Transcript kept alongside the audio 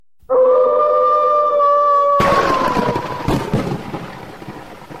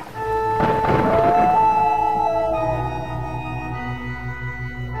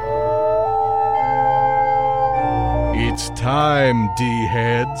time,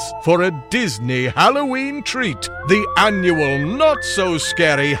 D-heads, for a Disney Halloween treat. The annual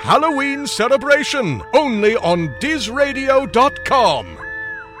not-so-scary Halloween celebration, only on DizRadio.com.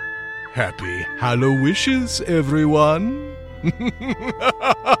 Happy Hallowishes, everyone.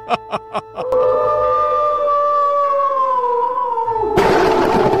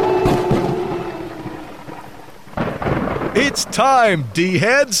 It's time,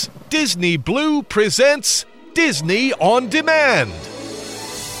 D-heads. Disney Blue presents Disney On Demand.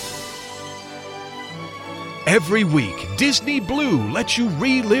 Every week, Disney Blue lets you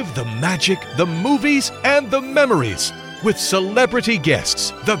relive the magic, the movies, and the memories with celebrity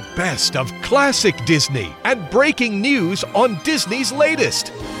guests, the best of classic Disney, and breaking news on Disney's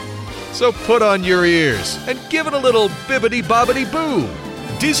latest. So put on your ears and give it a little bibbidi-bobbidi-boo.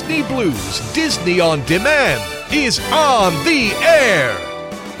 Disney Blue's Disney On Demand is on the air.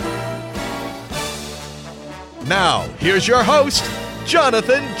 Now, here's your host,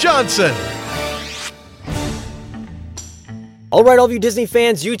 Jonathan Johnson. All right, all of you Disney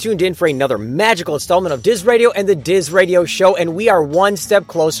fans, you tuned in for another magical installment of Diz Radio and the Diz Radio Show, and we are one step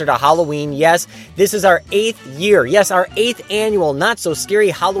closer to Halloween. Yes, this is our 8th year. Yes, our 8th annual not-so-scary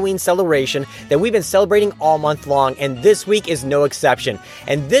Halloween celebration that we've been celebrating all month long, and this week is no exception.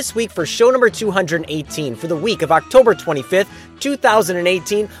 And this week, for show number 218, for the week of October 25th,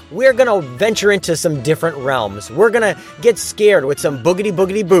 2018, we're going to venture into some different realms. We're going to get scared with some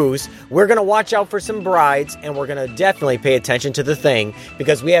boogity boos. We're going to watch out for some brides, and we're going to definitely pay attention to the thing,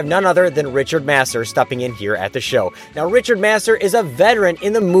 because we have none other than Richard Masur stopping in here at the show. Now, Richard Masur is a veteran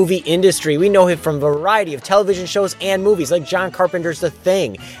in the movie industry. We know him from a variety of television shows and movies like John Carpenter's The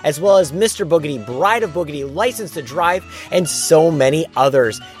Thing, as well as Mr. Boogedy, Bride of Boogedy, License to Drive, and so many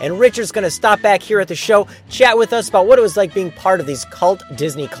others. And Richard's going to stop back here at the show, chat with us about what it was like being part of these cult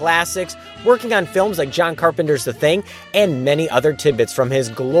Disney classics, working on films like John Carpenter's The Thing, and many other tidbits from his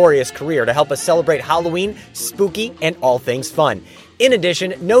glorious career to help us celebrate Halloween, spooky, and all things fun. In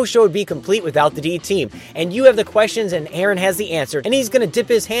addition, no show would be complete without the D team, and you have the questions and Aaron has the answer, and he's going to dip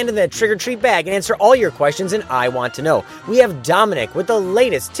his hand in that trick-or-treat bag and answer all your questions and I want to know. We have Dominic with the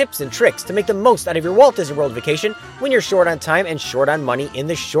latest tips and tricks to make the most out of your Walt Disney World vacation when you're short on time and short on money in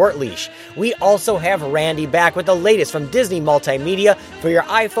the short leash. We also have Randy back with the latest from Disney Multimedia for your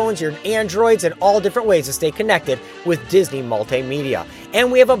iPhones, your Androids, and all different ways to stay connected with Disney Multimedia.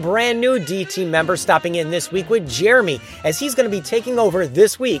 And we have a brand new D-Team member stopping in this week with Jeremy, as he's going to be taking over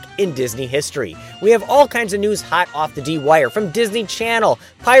this week in Disney history. We have all kinds of news hot off the D-Wire from Disney Channel,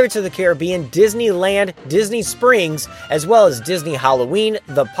 Pirates of the Caribbean, Disneyland, Disney Springs, as well as Disney Halloween,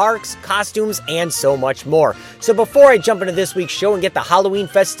 the parks, costumes, and so much more. So before I jump into this week's show and get the Halloween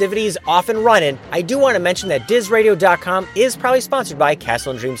festivities off and running, I do want to mention that DizRadio.com is proudly sponsored by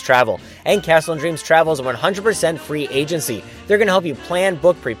Castle & Dreams Travel. And Castle & Dreams Travel is a 100% free agency. They're going to help you plan,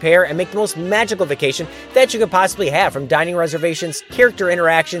 book, prepare, and make the most magical vacation that you could possibly have. From dining reservations, character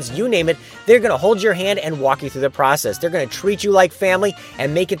interactions, you name it, they're going to hold your hand and walk you through the process. They're going to treat you like family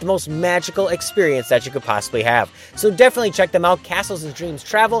and make it the most magical experience that you could possibly have. So definitely check them out, Castles and Dreams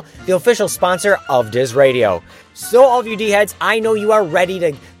Travel, the official sponsor of Diz Radio. So all of you D-heads, I know you are ready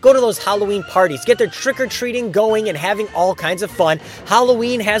to go to those Halloween parties, get their trick-or-treating going and having all kinds of fun.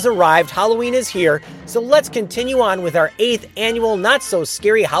 Halloween has arrived, Halloween is here, so let's continue on with our 8th annual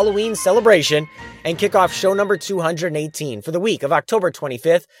not-so-scary Halloween celebration and kick off show number 218 for the week of October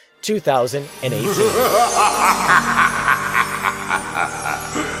 25th, 2018.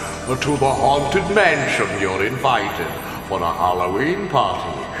 To the Haunted Mansion you're invited for a Halloween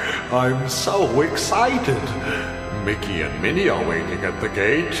party. I'm so excited. Mickey and Minnie are waiting at the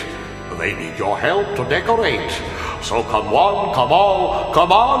gate. They need your help to decorate. So come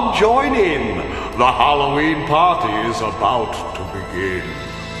on, join in. The Halloween party is about to begin.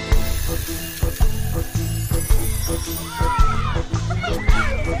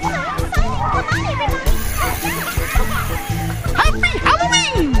 Happy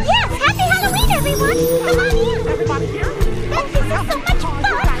Halloween! Yes, happy Halloween, everyone! Come on in. Everybody here? This is so much fun!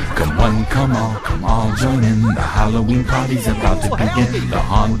 Come on, join in. The Halloween party's about to begin. The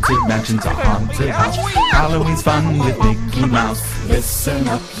Haunted Mansion's a haunted house. Halloween's fun with Mickey Mouse. Listen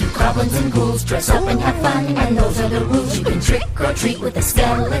up, you goblins and ghouls. Dress up and have fun, and those are the rules. You can trick or treat with a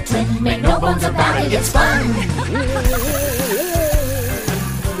skeleton. Make no bones about it, it's fun.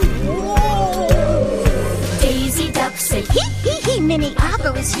 Daisy Duck said, Hee, Minnie, I'll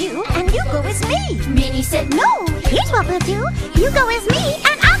go as you, and you go as me. Minnie said, No, here's what we'll do. You go as me,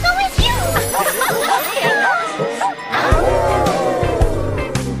 and I'll go as you.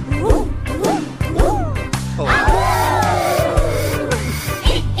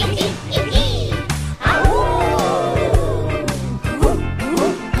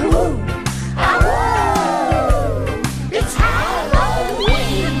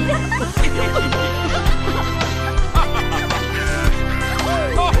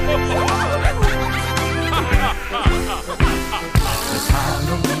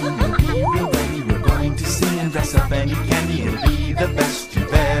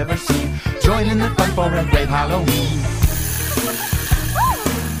 a great Halloween.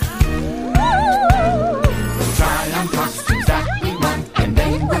 We'll try on costumes that we want, and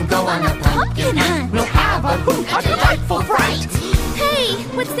then we'll go on a pumpkin hunt. We'll have a hoot, a delightful fright. Hey,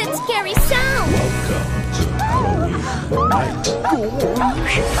 what's that scary sound? Welcome to Halloween night.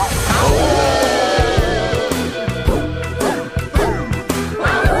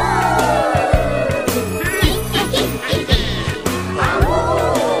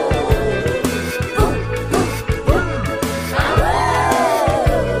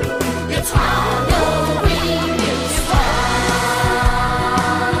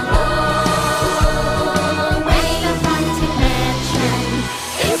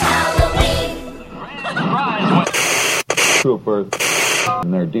 Troopers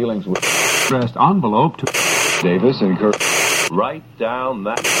and their dealings with addressed envelope to Davis and Kirk. Write down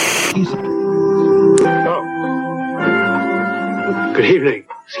that piece of... Oh. Good evening.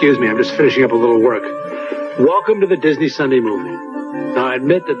 Excuse me, I'm just finishing up a little work. Welcome to the Disney Sunday Movie. Now, I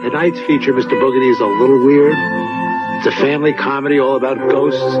admit that tonight's feature, Mr. Boogedy, is a little weird. It's a family comedy all about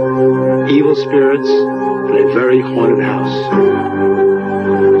ghosts, evil spirits, and a very haunted house.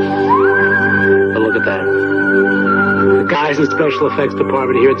 But look at that. The guys in the special effects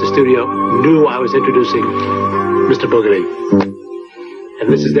department here at the studio knew I was introducing Mr. Boogedy.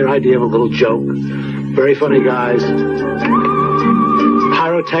 And this is their idea of a little joke. Very funny guys.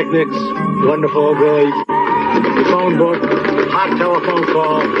 Pyrotechnics, wonderful, really. Phone book, hot telephone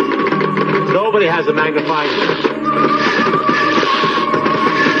call. Nobody has a magnifying glass.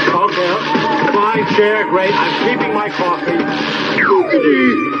 Okay, fine chair, great. I'm keeping my coffee.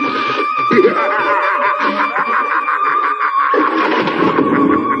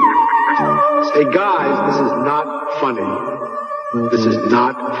 Say, guys, this is not funny. This is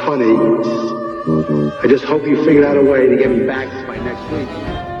not funny. I just hope you figured out a way to get me back by next week.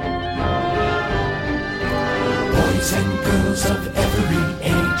 Boys and girls of every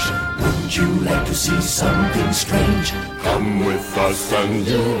age, wouldn't you like to see something strange? Come with us and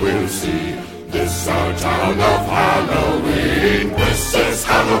you will see. This our town of Halloween. This is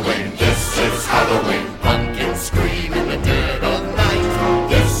Halloween. This is Halloween. Pumpkins scream in the dead of night.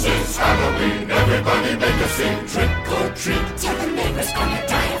 This is Halloween. Everybody make a scene. Trick or treat. Tell the neighbors gonna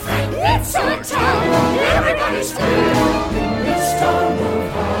die of fright. It's our town. Everybody scream. This town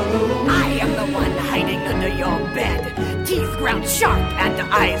of Halloween. I am the one hiding under your bed. Teeth ground sharp and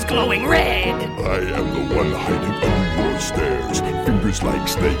eyes glowing red. I am the one hiding under your stairs. Fingers like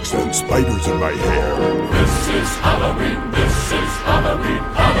snakes and spiders in my hair. This is Halloween. This is Halloween.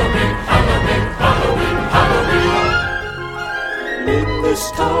 Halloween. Halloween. Halloween. Halloween. In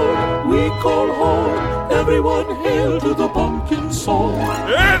this town we call home. Everyone hail to the pumpkin song.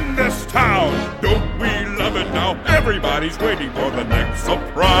 In this town, don't we love it now? Everybody's waiting for the next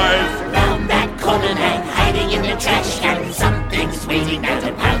surprise. Round that corner and hiding in the trash can. Something's waiting there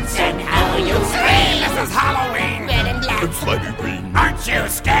to pounce and how you'll scream. This is Halloween. Red and black. It's slimy green. Aren't you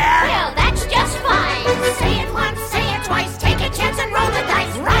scared? Well, that's just fine. Say it once, say it twice. Take a chance and roll the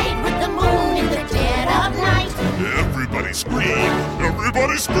dice. Ride with the moon in the dead of night. Everybody scream.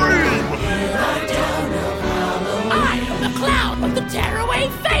 Everybody scream. In our town of Halloween. I am the clown with the tearaway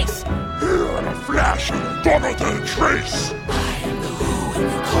face. Here in a flash, follow the trace. I am the who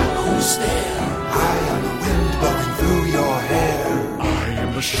and you call who's there. I am the wind blowing through your hair. I am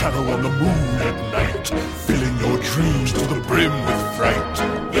the shadow on the moon at night, filling your dreams to the brim with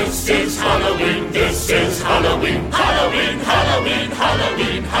fright. This is Halloween. This is Halloween. Halloween. Halloween.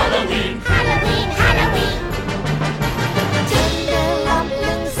 Halloween. Halloween. Halloween. Halloween. Tender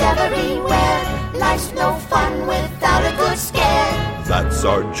lumplings everywhere. Life's no fun without a good scare. That's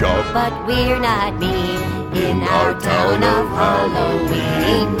our job. But we're not mean in our town of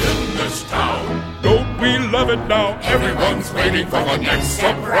Halloween. In this town, don't we love it now? Everyone's waiting for the next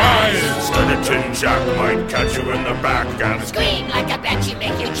surprise. Skeleton Jack might catch you in the back and Scream like a banshee,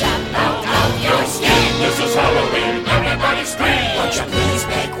 make you jump out of your skin. This is Halloween. Everybody scream. Won't you please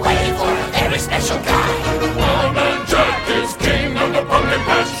make way for a very special guy? One-Man Jack is king of the pumpkin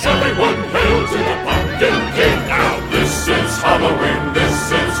patch. Everyone hail to the pumpkin king. Now this is Halloween.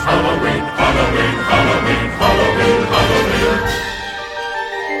 This is Halloween. Halloween. Halloween. Halloween. Halloween.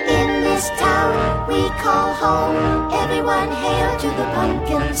 In this town we call home. Everyone hail to the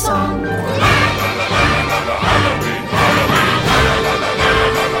pumpkin song.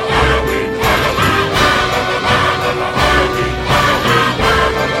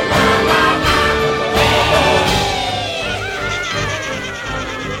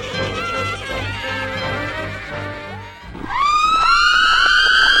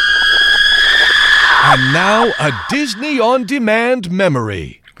 And now, a Disney On Demand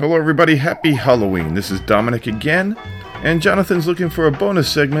memory. Hello everybody, happy Halloween. This is Dominic again, and Jonathan's looking for a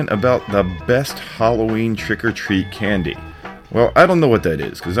bonus segment about the best Halloween trick-or-treat candy. Well, I don't know what that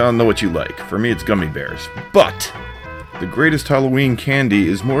is, because I don't know what you like. For me, it's gummy bears. But the greatest Halloween candy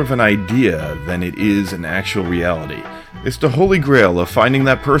is more of an idea than it is an actual reality. It's the holy grail of finding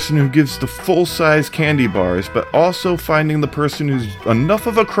that person who gives the full-size candy bars, but also finding the person who's enough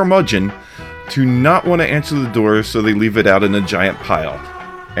of a curmudgeon to not want to answer the door, so they leave it out in a giant pile.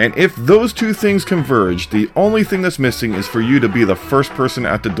 And if those two things converge, the only thing that's missing is for you to be the first person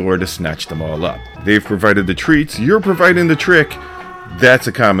at the door to snatch them all up. They've provided the treats, you're providing the trick. That's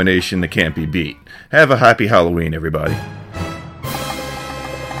a combination that can't be beat. Have a happy Halloween, everybody.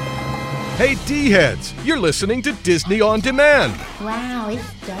 Hey D-heads, you're listening to Disney On Demand. Wow,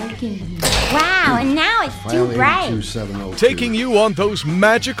 it's dark in here. Wow, and now it's too bright. Taking you on those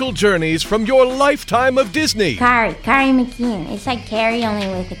magical journeys from your lifetime of Disney. Carrie McKeon. It's like Carrie, only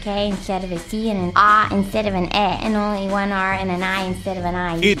with a K instead of a C and an A instead of an E, and only one R and an I instead of an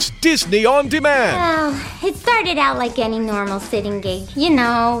I. It's Disney On Demand. Well, it started out like any normal sitting gig, you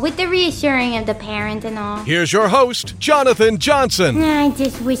know, with the reassuring of the parent and all. Here's your host, Jonathan Johnson. I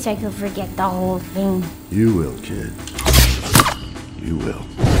just wish I could forget the whole thing. You will, kid. You will.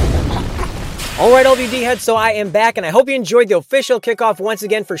 All right, all of you D-heads, so I am back, and I hope you enjoyed the official kickoff once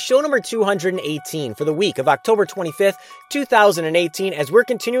again for show number 218 for the week of October 25th, 2018, as we're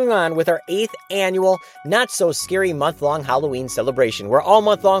continuing on with our 8th annual not-so-scary month-long Halloween celebration, where all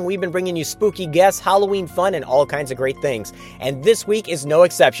month long we've been bringing you spooky guests, Halloween fun, and all kinds of great things. And this week is no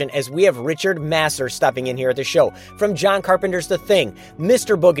exception, as we have Richard Masur stopping in here at the show, from John Carpenter's The Thing,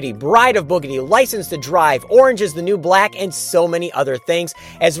 Mr. Boogedy, Bride of Boogedy, License to Drive, Orange is the New Black, and so many other things,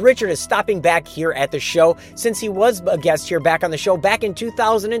 as Richard is stopping back here at the show, since he was a guest here back on the show back in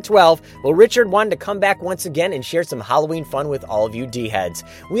 2012. Well, Richard wanted to come back once again and share some Halloween fun with all of you D-heads.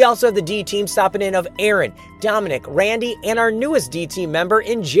 We also have the D-team stopping in of Aaron, Dominic, Randy, and our newest D-team member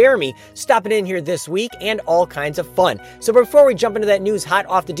in Jeremy stopping in here this week, and all kinds of fun. So before we jump into that news hot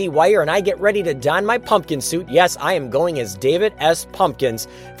off the D-wire and I get ready to don my pumpkin suit, yes, I am going as David S. Pumpkins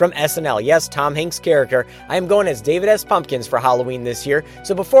from SNL. Yes, Tom Hanks' character. I am going as David S. Pumpkins for Halloween this year.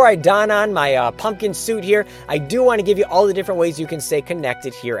 So before I don on my pumpkin suit here, I do want to give you all the different ways you can stay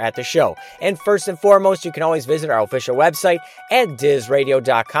connected here at the show. And first and foremost, you can always visit our official website at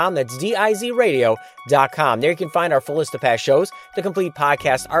DizRadio.com. That's DizRadio.com. There you can find our full list of past shows, the complete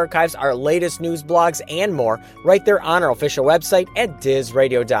podcast archives, our latest news blogs, and more right there on our official website at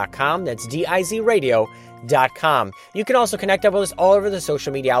DizRadio.com. That's DizRadio.com. You can also connect up with us all over the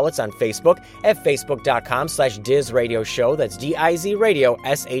social media outlets on Facebook at facebook.com/DizRadioShow. That's DIZ Radio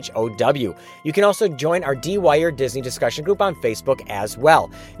SHOW. You can also join our D-Wire Disney discussion group on Facebook as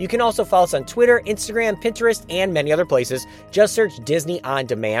well. You can also follow us on Twitter, Instagram, Pinterest, and many other places. Just search Disney On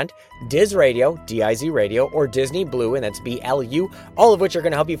Demand, Diz Radio, DIZ Radio, or Disney Blue, and that's BLU, all of which are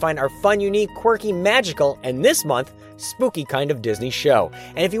going to help you find our fun, unique, quirky, magical, and this month, spooky kind of Disney show.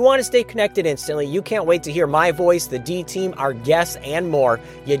 And if you want to stay connected instantly, you can't wait to hear my voice, the D-team, our guests, and more.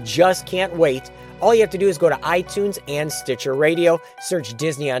 You just can't wait. All you have to do is go to iTunes and Stitcher Radio, search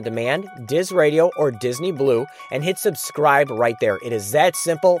Disney On Demand, Diz Radio, or Disney Blue, and hit subscribe right there. It is that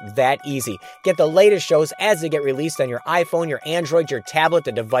simple, that easy. Get the latest shows as they get released on your iPhone, your Android, your tablet,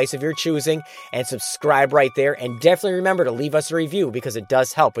 the device of your choosing, and subscribe right there. And definitely remember to leave us a review, because it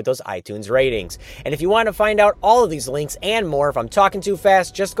does help with those iTunes ratings. And if you want to find out all of these links and more, if I'm talking too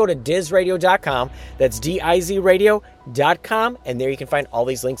fast, just go to DizRadio.com. That's DizRadio.com, and there you can find all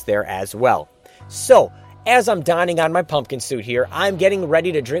these links there as well. So, as I'm donning on my pumpkin suit here, I'm getting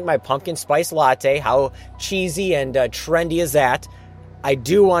ready to drink my pumpkin spice latte. How cheesy and trendy is that? I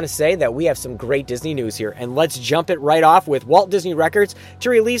do want to say that we have some great Disney news here, and let's jump it right off with Walt Disney Records to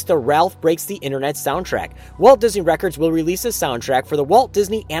release the Ralph Breaks the Internet soundtrack. Walt Disney Records will release a soundtrack for the Walt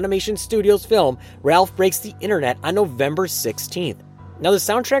Disney Animation Studios film Ralph Breaks the Internet on November 16th. Now, the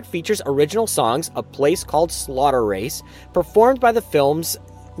soundtrack features original songs, A Place Called Slaughter Race, performed by the film's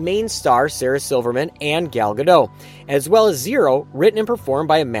main star Sarah Silverman and Gal Gadot, as well as Zero, written and performed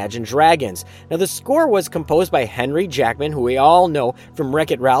by Imagine Dragons. Now, the score was composed by Henry Jackman, who we all know from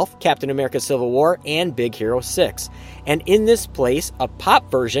Wreck-It Ralph, Captain America Civil War, and Big Hero 6. And in this place, a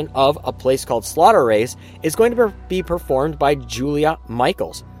pop version of A Place Called Slaughter Race is going to be performed by Julia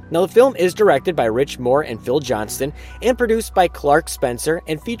Michaels. Now, the film is directed by Rich Moore and Phil Johnston and produced by Clark Spencer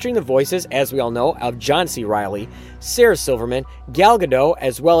and featuring the voices, as we all know, of John C. Reilly, Sarah Silverman, Gal Gadot,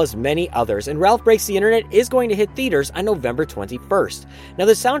 as well as many others. And Ralph Breaks the Internet is going to hit theaters on November 21st. Now,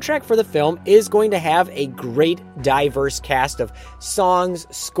 the soundtrack for the film is going to have a great diverse cast of songs,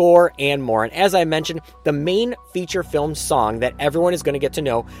 score, and more. And as I mentioned, the main feature film song that everyone is going to get to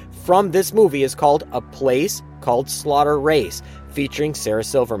know from this movie is called A Place Called Slaughter Race, featuring Sarah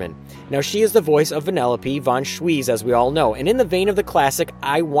Silverman. Now, she is the voice of Vanellope von Schweetz, as we all know, and in the vein of the classic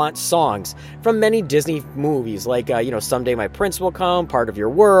I Want songs from many Disney movies, like, Someday My Prince Will Come, Part of Your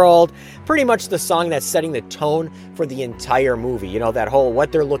World, pretty much the song that's setting the tone for the entire movie, that whole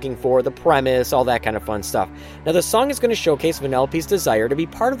what they're looking for, the premise, all that kind of fun stuff. Now, the song is going to showcase Vanellope's desire to be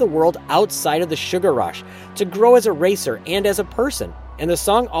part of the world outside of the sugar rush, to grow as a racer and as a person. And the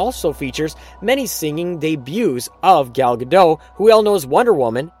song also features many singing debuts of Gal Gadot, who we all know as Wonder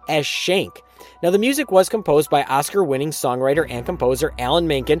Woman, as Shank. Now, the music was composed by Oscar-winning songwriter and composer Alan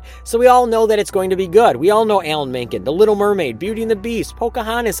Menken, so we all know that it's going to be good. We all know Alan Menken, The Little Mermaid, Beauty and the Beast,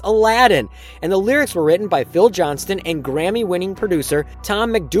 Pocahontas, Aladdin. And the lyrics were written by Phil Johnston and Grammy-winning producer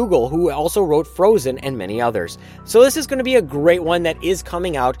Tom McDougall, who also wrote Frozen and many others. So this is going to be a great one that is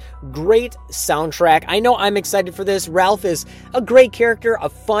coming out. Great soundtrack. I know I'm excited for this. Ralph is a great character, a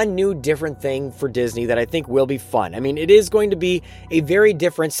fun, new, different thing for Disney that I think will be fun. I mean, it is going to be a very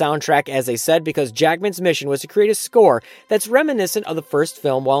different soundtrack, as I said, because Jackman's mission was to create a score that's reminiscent of the first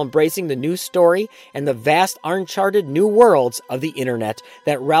film while embracing the new story and the vast uncharted new worlds of the internet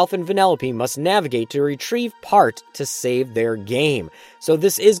that Ralph and Vanellope must navigate to retrieve part to save their game. So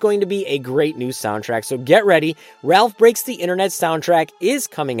this is going to be a great new soundtrack, so get ready. Ralph Breaks the Internet soundtrack is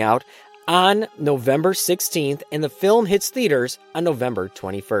coming out on November 16th, and the film hits theaters on November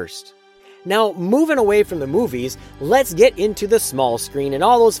 21st. Now, moving away from the movies, let's get into the small screen and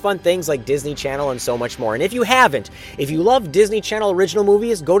all those fun things like Disney Channel and so much more. And if you haven't, if you love Disney Channel original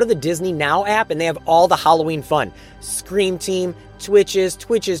movies, go to the Disney Now app and they have all the Halloween fun. Scream Team, Twitches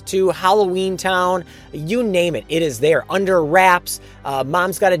 2, Halloween Town, you name it, it is there. Under Wraps,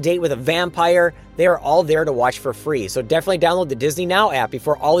 Mom's Got a Date with a Vampire, they are all there to watch for free. So definitely download the Disney Now app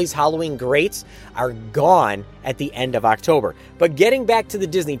before all these Halloween greats are gone at the end of October. But getting back to the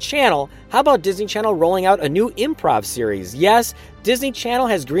Disney Channel, how about Disney Channel rolling out a new improv series? Yes, Disney Channel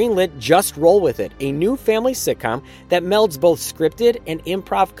has greenlit Just Roll With It, a new family sitcom that melds both scripted and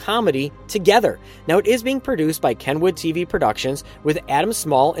improv comedy together. Now, it is being produced by Kenwood TV Productions, with Adam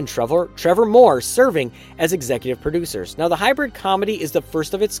Small and Trevor Moore serving as executive producers. Now, the hybrid comedy is the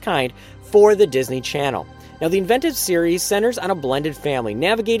first of its kind for the Disney Channel. Now, the inventive series centers on a blended family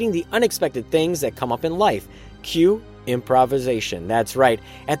navigating the unexpected things that come up in life. Cue improvisation. That's right.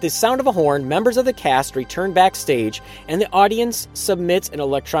 At the sound of a horn, members of the cast return backstage, and the audience submits an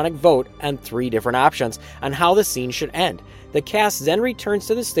electronic vote on 3 different options on how the scene should end. The cast then returns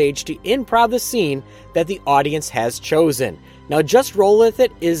to the stage to improv the scene that the audience has chosen. Now, Just Roll With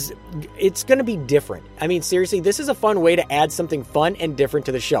It it's going to be different. I mean, seriously, this is a fun way to add something fun and different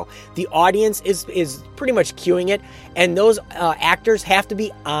to the show. The audience is pretty much cueing it, and those actors have to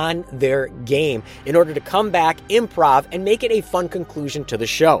be on their game in order to come back, improv, and make it a fun conclusion to the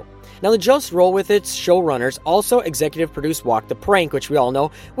show. Now, the Just Roll With It showrunners also executive produced Walk the Prank, which we all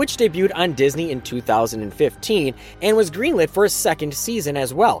know, which debuted on Disney in 2015 and was greenlit for a second season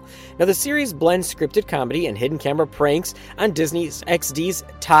as well. Now, the series blends scripted comedy and hidden camera pranks on Disney XD's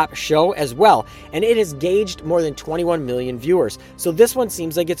top show as well, and it has gauged more than 21 million viewers. So this one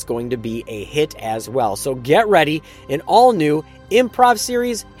seems like it's going to be a hit as well. So get ready, an all-new improv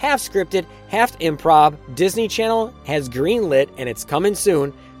series, half scripted, half improv. Disney Channel has greenlit, and it's coming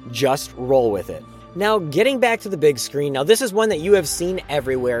soon. Just roll with it. Now, getting back to the big screen, now this is one that you have seen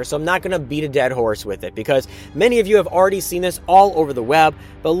everywhere, so I'm not going to beat a dead horse with it because many of you have already seen this all over the web,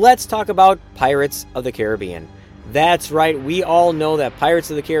 but let's talk about Pirates of the Caribbean. That's right, we all know that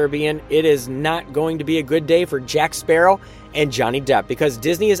Pirates of the Caribbean, it is not going to be a good day for Jack Sparrow and Johnny Depp because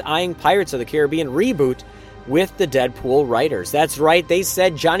Disney is eyeing Pirates of the Caribbean reboot with the Deadpool writers. That's right, they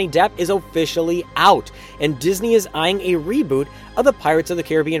said Johnny Depp is officially out, and Disney is eyeing a reboot of the Pirates of the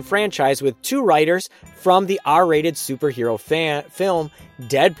Caribbean franchise with 2 writers from the R-rated superhero film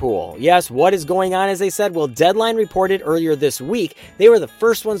Deadpool. Yes, what is going on, as they said? Well, Deadline reported earlier this week, they were the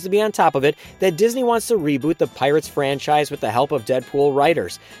first ones to be on top of it, that Disney wants to reboot the Pirates franchise with the help of Deadpool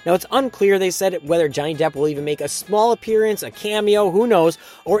writers. Now, it's unclear, they said, whether Johnny Depp will even make a small appearance, a cameo, who knows,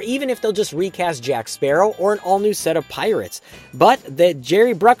 or even if they'll just recast Jack Sparrow or an all-new set of pirates. But that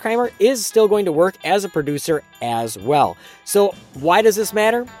Jerry Bruckheimer is still going to work as a producer as well. So, why does this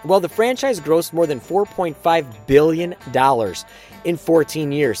matter? Well, the franchise grossed more than $4.2 $4.5 billion in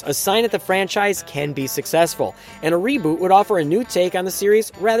 14 years, a sign that the franchise can be successful, and a reboot would offer a new take on the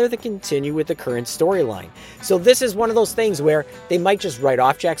series rather than continue with the current storyline. So this is one of those things where they might just write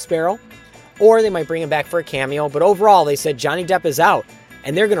off Jack Sparrow, or they might bring him back for a cameo, but overall they said Johnny Depp is out,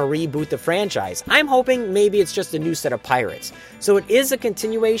 and they're going to reboot the franchise. I'm hoping maybe it's just a new set of pirates. So it is a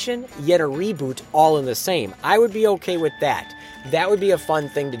continuation, yet a reboot all in the same. I would be okay with that. That would be a fun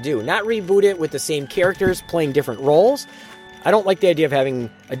thing to do. Not reboot it with the same characters playing different roles. I don't like the idea of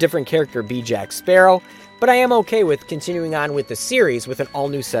having a different character be Jack Sparrow, but I am okay with continuing on with the series with an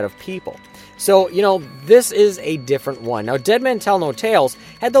all-new set of people. So, this is a different one. Now, Dead Men Tell No Tales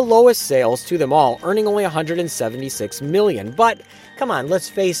had the lowest sales to them all, earning only $176 million. But, come on, let's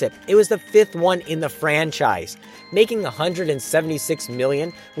face it, it was the fifth one in the franchise. Making $176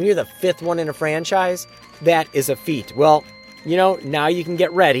 million when you're the fifth one in a franchise, that is a feat. Well, now you can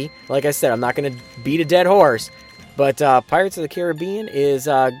get ready. Like I said, I'm not going to beat a dead horse. But Pirates of the Caribbean is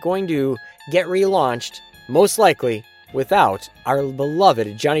going to get relaunched, most likely, without our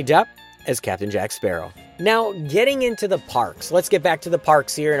beloved Johnny Depp as Captain Jack Sparrow. Now, getting into the parks. Let's get back to the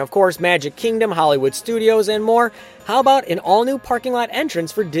parks here. And of course, Magic Kingdom, Hollywood Studios, and more. How about an all-new parking lot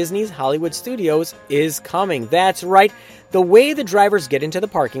entrance for Disney's Hollywood Studios is coming? That's right. The way the drivers get into the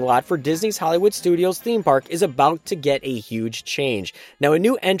parking lot for Disney's Hollywood Studios theme park is about to get a huge change. Now, a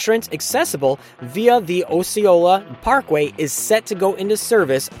new entrance accessible via the Osceola Parkway is set to go into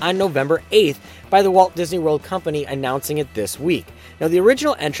service on November 8th by the Walt Disney World Company, announcing it this week. Now, the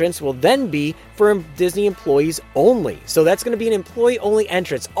original entrance will then be for Disney employees only. So that's going to be an employee-only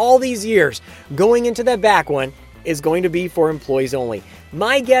entrance. All these years going into that back one is going to be for employees only.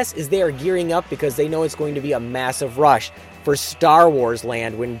 My guess is they are gearing up because they know it's going to be a massive rush for Star Wars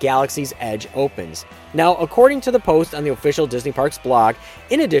Land when Galaxy's Edge opens. Now, according to the post on the official Disney Parks blog,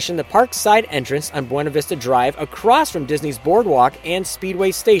 in addition, the park's side entrance on Buena Vista Drive across from Disney's Boardwalk and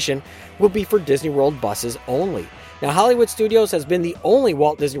Speedway Station will be for Disney World buses only. Now, Hollywood Studios has been the only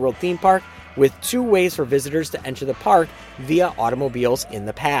Walt Disney World theme park with two ways for visitors to enter the park via automobiles in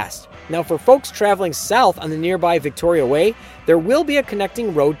the past. Now, for folks traveling south on the nearby Victoria Way, there will be a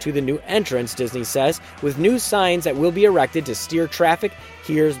connecting road to the new entrance, Disney says, with new signs that will be erected to steer traffic.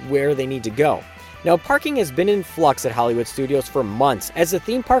 Here's where they need to go. Now, parking has been in flux at Hollywood Studios for months as the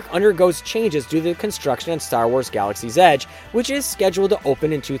theme park undergoes changes due to the construction on Star Wars Galaxy's Edge, which is scheduled to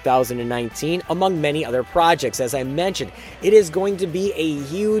open in 2019, among many other projects. As I mentioned, it is going to be a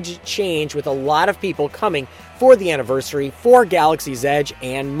huge change with a lot of people coming for the anniversary, for Galaxy's Edge,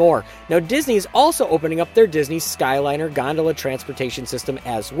 and more. Now, Disney is also opening up their Disney Skyliner gondola transportation system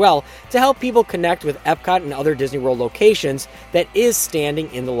as well to help people connect with Epcot and other Disney World locations that is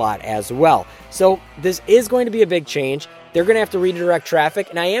standing in the lot as well. So this is going to be a big change. They're going to have to redirect traffic,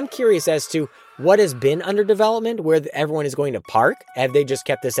 and I am curious as to what has been under development, where everyone is going to park. Have they just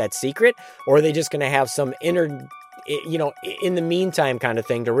kept this at secret, or are they just going to have some in the meantime kind of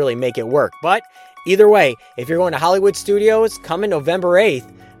thing to really make it work? But either way, if you're going to Hollywood Studios coming November 8th,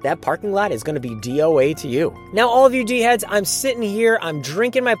 that parking lot is going to be DOA to you. Now, all of you D-heads, I'm sitting here, I'm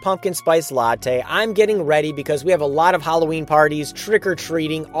drinking my pumpkin spice latte, I'm getting ready because we have a lot of Halloween parties,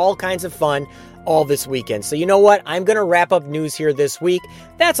 trick-or-treating, all kinds of fun all this weekend. So you know what? I'm going to wrap up news here this week.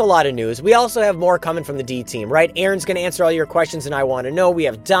 That's a lot of news. We also have more coming from the D team, right? Aaron's going to answer all your questions and I want to know. We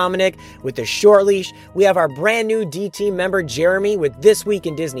have Dominic with the short leash. We have our brand new D team member, Jeremy, with This Week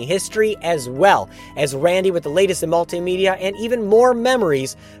in Disney History, as well as Randy with the latest in multimedia and even more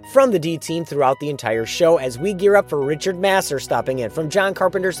memories from the D team throughout the entire show as we gear up for Richard Masser stopping in, from John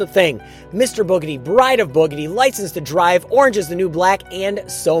Carpenter's The Thing, Mr. Boogedy, Bride of Boogedy, License to Drive, Orange is the New Black, and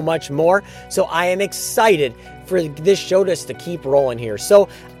so much more. So I am excited for this show just to keep rolling here. So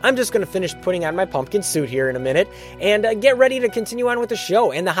I'm just going to finish putting on my pumpkin suit here in a minute and get ready to continue on with the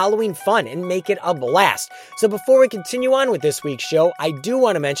show and the Halloween fun and make it a blast. So before we continue on with this week's show, I do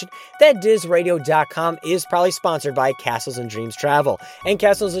want to mention that DizRadio.com is probably sponsored by Castles and Dreams Travel. And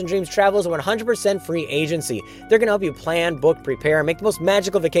Castles and Dreams Travel is a 100% free agency. They're going to help you plan, book, prepare, and make the most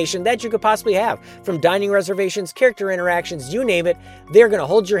magical vacation that you could possibly have. From dining reservations, character interactions, you name it, they're going to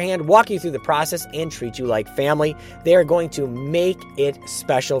hold your hand, walk you through the process, and treat you like family. They are going to make it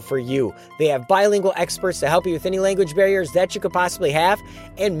special for you. They have bilingual experts to help you with any language barriers that you could possibly have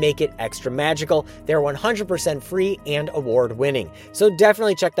and make it extra magical. They're 100% free and award-winning. So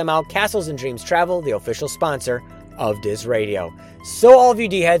definitely check them out. Castles and Dreams Travel, the official sponsor of Diz Radio. So all of you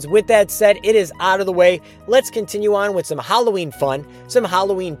D-heads, with that said, it is out of the way. Let's continue on with some Halloween fun, some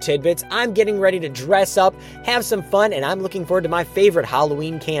Halloween tidbits. I'm getting ready to dress up, have some fun, and I'm looking forward to my favorite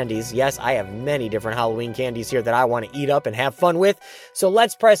Halloween candies. Yes, I have many different Halloween candies here that I want to eat up and have fun with. So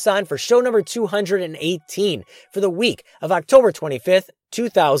let's press on for show number 218 for the week of October 25th,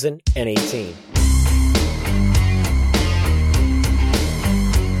 2018.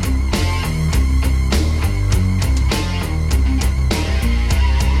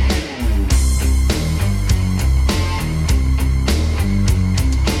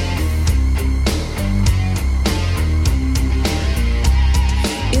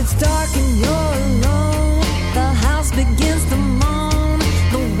 It's dark and you're alone. The house begins to moan.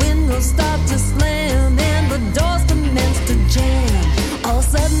 The windows start to slam and the doors commence to jam. All of a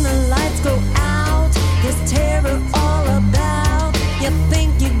sudden the lights go out. There's terror all about. You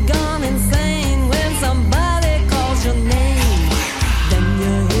think you're gone insane when somebody calls your name. Then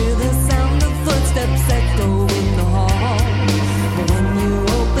you hear the sound of footsteps echo in the hall. But when you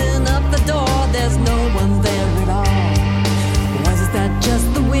open up the door, there's no one there at all. Was that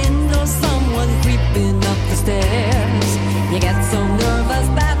just the wind or someone creeping up the stairs? You get so nervous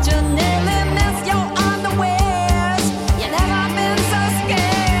that you nearly miss your underwears. You never been so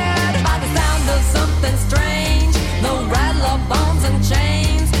scared by the sound of something strange. The rattle of bones and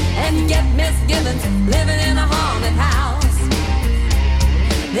chains. And you get misgivings living in a haunted house.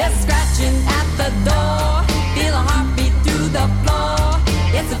 They're scratching at the door. Feel a heartbeat through the floor.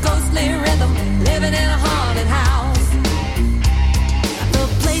 It's a ghostly rhythm living in a haunted house.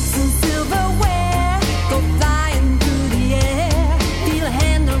 Plates and silverware go flying through the air. Feel a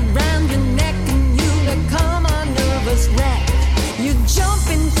hand around your neck and you become a nervous wreck. You jump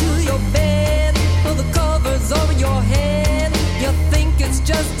into your bed, pull the covers over your head. You think it's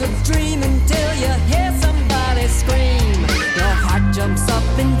just a dream until you hear somebody scream. Your heart jumps up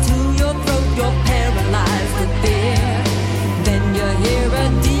into your throat, you're paralyzed with fear. Then you hear a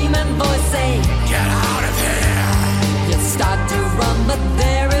demon voice say, "Get out of here!" You start to run, but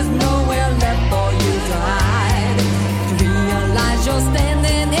there is nowhere left for you to hide. You realize you're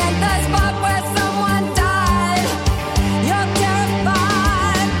standing in the spot where someone died. You're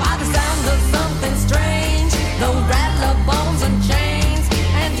terrified by the sound of something strange. The rattle of bones and chains.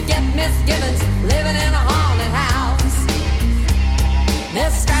 And you get misgivings living in a haunted house.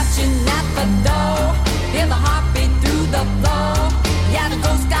 They're scratching at the door. Hear the heartbeat through the floor. Yeah, the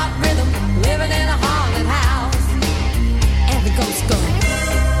ghost got rhythm living in a haunted house. And the ghost goes.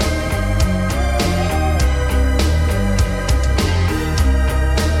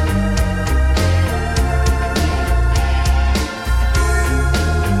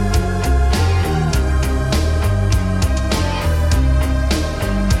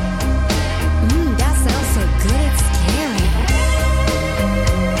 That sounds so good, it's scary.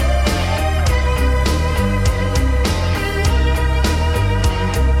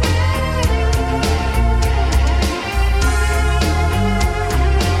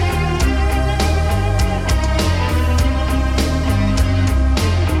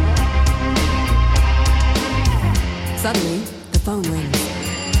 Suddenly, the phone rings.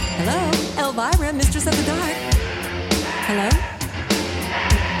 Hello, Elvira, Mistress of the Dark. Hello?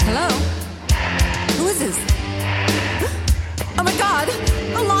 Hello? Who is this? Oh my God,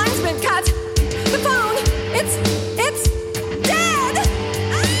 the line's been cut. The phone, it's dead.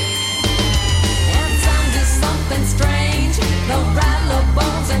 And sound is something strange. The rattle of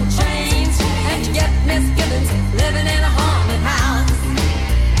bones and chains. And you get misgivings living in a haunted house.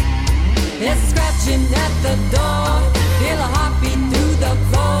 It's scratching at the door. Feel a heartbeat through the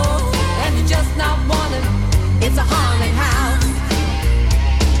floor. And you're just not wanting. It's a haunted house.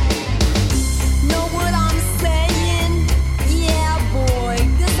 Know what I'm saying? Yeah, boy,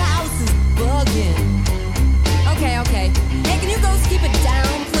 this house is bugging. Okay. Hey, can you guys keep it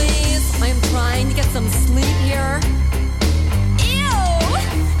down, please? I am trying to get some sleep here. Ew!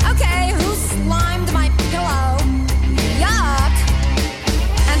 Okay, who slimed my pillow? Yuck!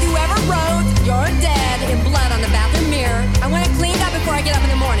 And whoever wrote, "You're dead," in blood on the bathroom mirror, I want it cleaned up before I get up in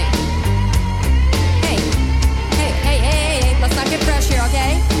the morning. Hey, let's not get fresh here,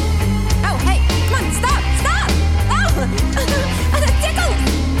 okay? Oh, hey, come on, stop! Oh, that tickle!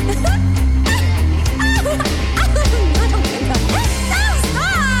 No,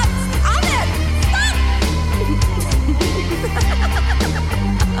 stop! On it!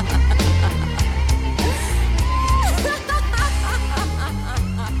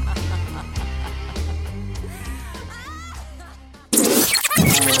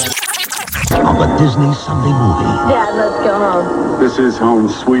 On the Disney Sunday Movie. Dad, let's go home. This is home,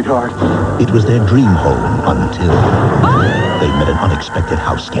 sweetheart. It was their dream home until they met an unexpected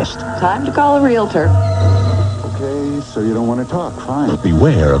house guest. Time to call a realtor. Okay, so you don't want to talk. Fine.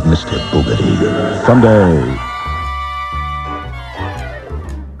 Beware of Mr. Boogedy. Someday.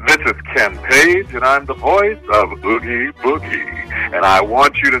 This is Ken Page, and I'm the voice of Oogie Boogie. And I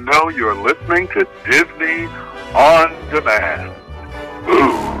want you to know you're listening to Disney On Demand.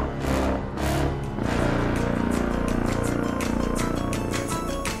 Ooh.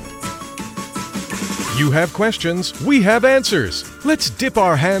 You have questions, we have answers. Let's dip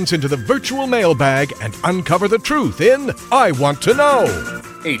our hands into the virtual mailbag and uncover the truth in I Want to Know.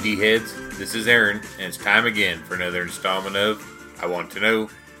 Hey D-Heads, this is Aaron, and it's time again for another installment of I Want to Know.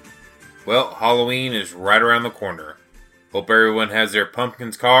 Well, Halloween is right around the corner. Hope everyone has their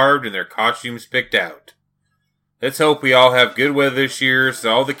pumpkins carved and their costumes picked out. Let's hope we all have good weather this year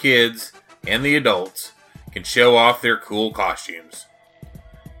so all the kids and the adults can show off their cool costumes.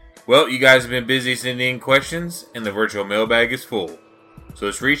 Well, you guys have been busy sending in questions, and the virtual mailbag is full. So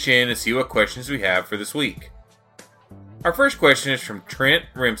let's reach in and see what questions we have for this week. Our first question is from Trent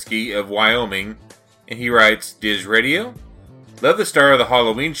Rimsky of Wyoming, and he writes, Diz Radio? Love the star of the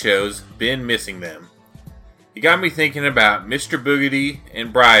Halloween shows, been missing them. You got me thinking about Mr. Boogedy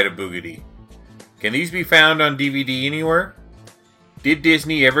and Bride of Boogedy. Can these be found on DVD anywhere? Did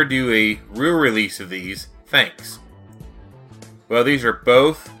Disney ever do a real release of these? Thanks. Well, these are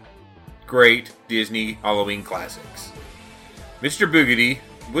both great Disney Halloween classics. Mr. Boogedy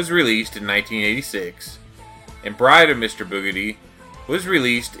was released in 1986, and Bride of Mr. Boogedy was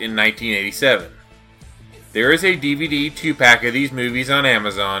released in 1987. There is a DVD 2-pack of these movies on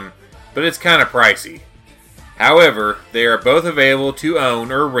Amazon, but it's kind of pricey. However, they are both available to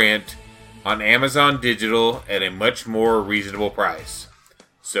own or rent on Amazon Digital at a much more reasonable price.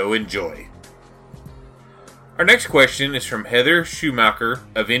 So enjoy. Our next question is from Heather Schumacher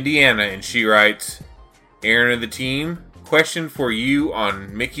of Indiana, and she writes, Aaron and the team, question for you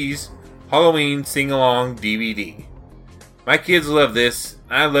on Mickey's Halloween Sing-Along DVD. My kids love this.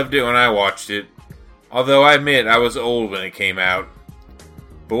 I loved it when I watched it, although I admit I was old when it came out.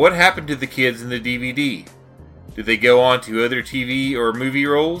 But what happened to the kids in the DVD? Did they go on to other TV or movie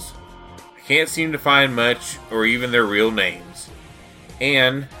roles? I can't seem to find much or even their real names.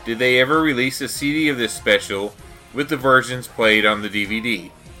 And did they ever release a CD of this special with the versions played on the DVD?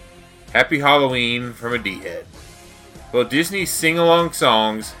 Happy Halloween from a D-Head. Well, Disney's sing-along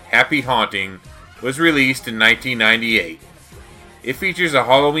songs, Happy Haunting, was released in 1998. It features a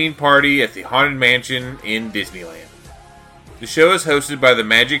Halloween party at the Haunted Mansion in Disneyland. The show is hosted by the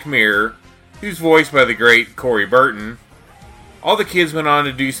Magic Mirror, who's voiced by the great Corey Burton. All the kids went on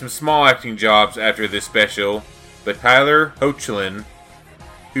to do some small acting jobs after this special, but Tyler Hoechlin,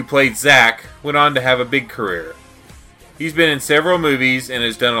 who played Zack, went on to have a big career. He's been in several movies and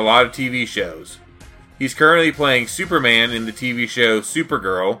has done a lot of TV shows. He's currently playing Superman in the TV show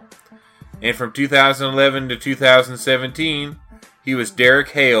Supergirl, and from 2011 to 2017, he was Derek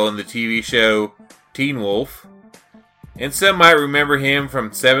Hale in the TV show Teen Wolf, and some might remember him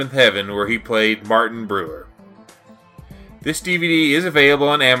from Seventh Heaven, where he played Martin Brewer. This DVD is available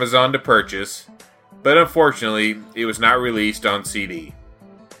on Amazon to purchase, but unfortunately, it was not released on CD.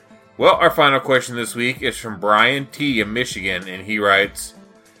 Well, our final question this week is from Brian T. of Michigan, and he writes,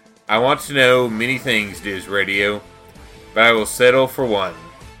 I want to know many things, Diz Radio, but I will settle for one.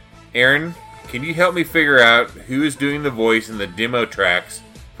 Aaron, can you help me figure out who is doing the voice in the demo tracks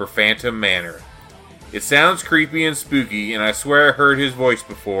for Phantom Manor? It sounds creepy and spooky, and I swear I heard his voice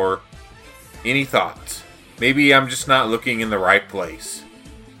before. Any thoughts? Maybe I'm just not looking in the right place.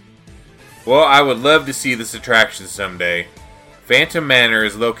 Well, I would love to see this attraction someday. Phantom Manor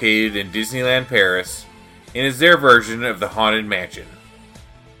is located in Disneyland Paris and is their version of the Haunted Mansion.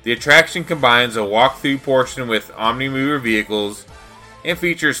 The attraction combines a walk-through portion with Omnimover vehicles and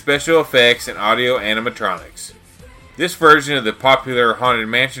features special effects and audio animatronics. This version of the popular Haunted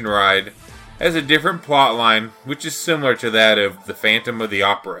Mansion ride has a different plot line, which is similar to that of the Phantom of the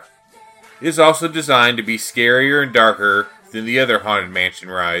Opera. It is also designed to be scarier and darker than the other Haunted Mansion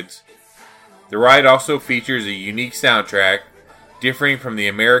rides. The ride also features a unique soundtrack, differing from the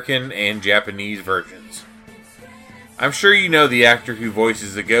American and Japanese versions. I'm sure you know the actor who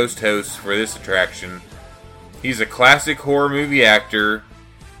voices the ghost host for this attraction. He's a classic horror movie actor,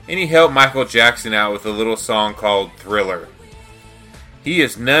 and he helped Michael Jackson out with a little song called Thriller. He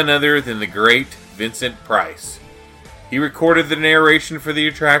is none other than the great Vincent Price. He recorded the narration for the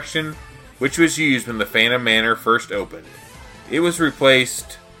attraction, which was used when the Phantom Manor first opened. It was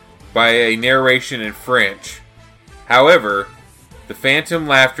replaced by a narration in French. However, the phantom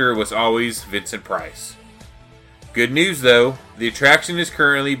laughter was always Vincent Price. Good news though, the attraction is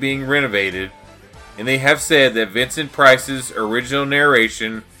currently being renovated, and they have said that Vincent Price's original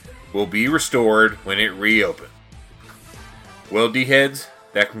narration will be restored when it reopens. Well, D-Heads,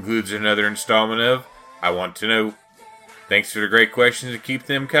 that concludes another installment of I Want to Know. Thanks for the great questions and keep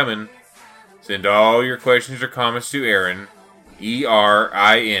them coming. Send all your questions or comments to Erin,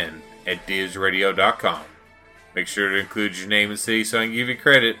 ERIN, at DizRadio.com. Make sure to include your name and city so I can give you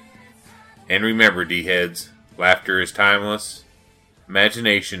credit. And remember, D-Heads, laughter is timeless,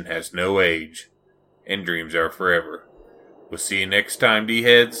 imagination has no age, and dreams are forever. We'll see you next time,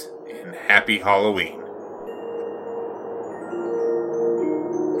 D-Heads, and happy Halloween.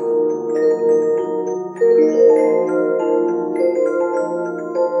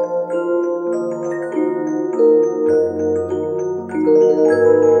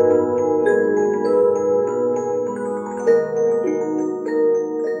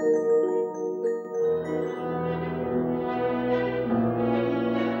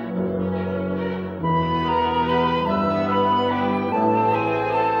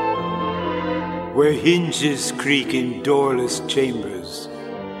 Where hinges creak in doorless chambers,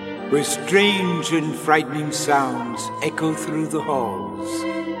 where strange and frightening sounds echo through the halls,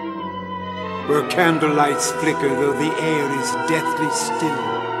 where candlelights flicker though the air is deathly still.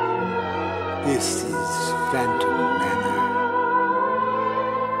 This is Phantom Manor.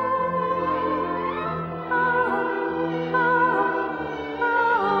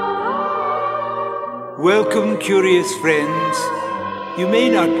 Welcome, curious friends. You may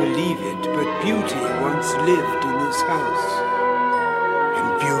not believe it, but beauty once lived in this house.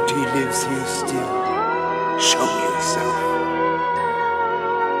 And beauty lives here still. Show yourself.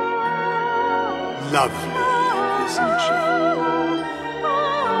 Lovely, isn't she?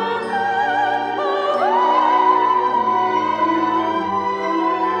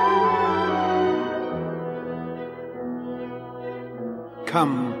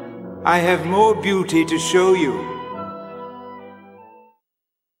 Come, I have more beauty to show you.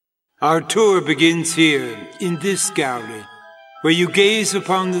 Our tour begins here, in this gallery, where you gaze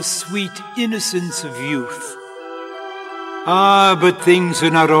upon the sweet innocence of youth. Ah, but things are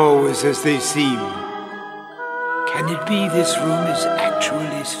not always as they seem. Can it be this room is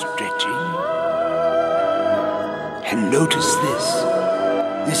actually stretching? And notice this.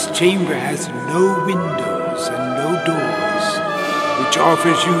 This chamber has no windows and no doors, which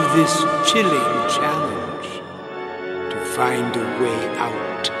offers you this chilling challenge to find a way out.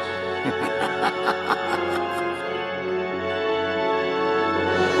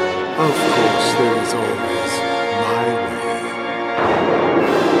 Of course, there is always my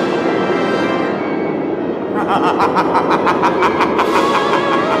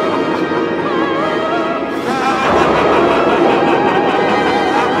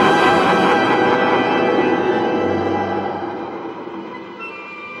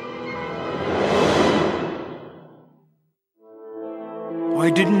I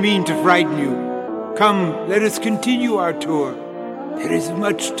didn't mean to frighten you. Come, let us continue our tour. There is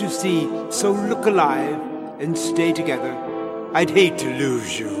much to see, so look alive and stay together. I'd hate to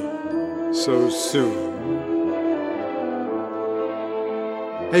lose you so soon.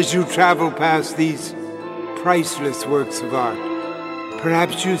 As you travel past these priceless works of art,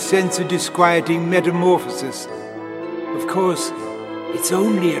 perhaps you sense a disquieting metamorphosis. Of course, it's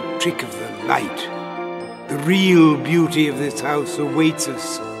only a trick of the light. The real beauty of this house awaits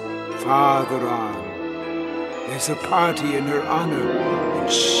us farther on. There's a party in her honor,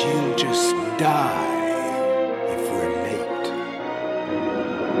 and she'll just die if we're late.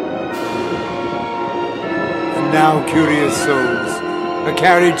 And now, curious souls, a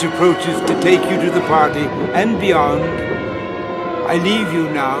carriage approaches to take you to the party and beyond. I leave you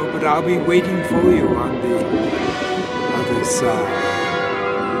now, but I'll be waiting for you on the other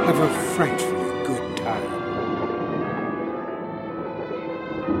side. Have a frightfully good time.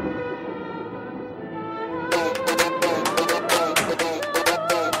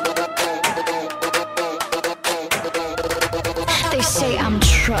 They say I'm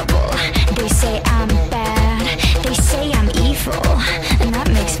trouble, they say I'm bad, they say I'm evil, and that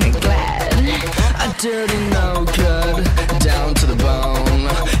makes me glad. A dirty no good, down to the bone.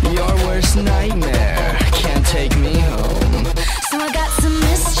 Your worst nightmare can't take me home. So I got some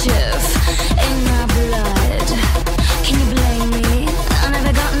mischief in my blood. Can you blame me? I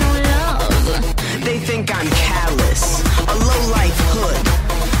never got no love. They think I'm callous, a low-life hood.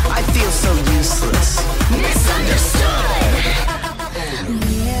 I feel so useless. Misunderstood.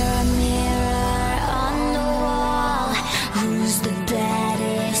 Mirror, mirror on the wall, who's the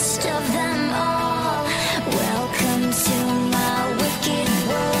baddest of them all? Welcome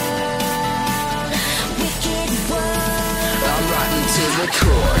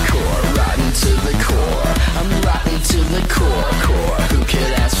core, rotten to the core. I'm rotten to the core. Who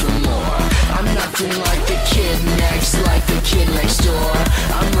could ask for more? I'm nothing like the kid next door.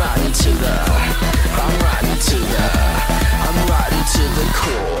 I'm rotten to the core.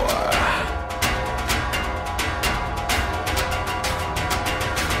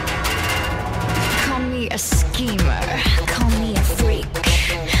 Call me a schemer, call me a freak.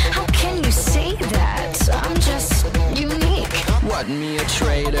 How can you say that? I'm just unique. What, me a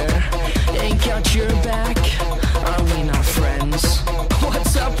traitor? Ain't got your back? Are we not friends?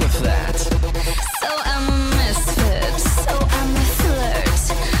 What's up with that? So I'm a misfit, so I'm a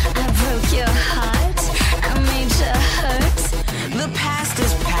flirt. I broke your heart, I made you hurt. The past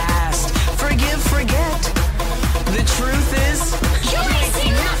is past. Forgive, forget. The truth is, you ain't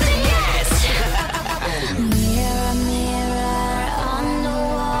seen nothing yet. Mirror, mirror on the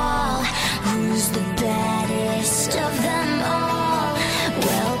wall, who's the baddest of them all?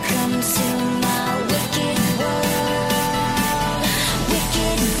 Welcome to my wicked world,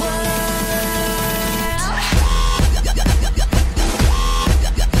 wicked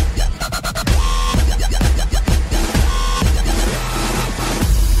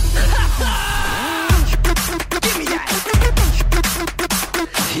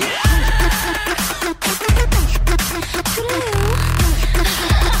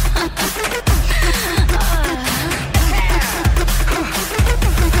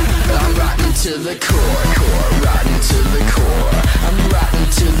to the core, rotten to the core. I'm rotten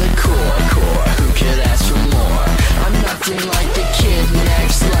to the core. Who could ask for more? I'm nothing like the kid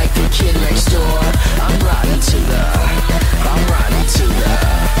next door. I'm rotten to the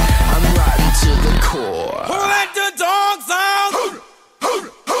core. Who let the dogs out? Who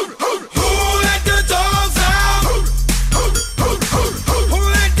let the dogs out? Who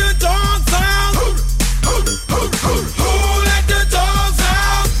let the dogs out? Who let the dogs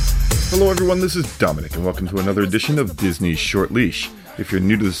out? Hello everyone, this is Dominic, and welcome to another edition of Disney's Short Leash. If you're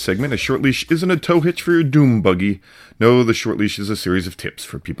new to this segment, a short leash isn't a tow hitch for your doom buggy. No, the short leash is a series of tips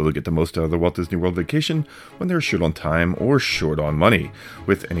for people to get the most out of their Walt Disney World vacation when they're short on time or short on money.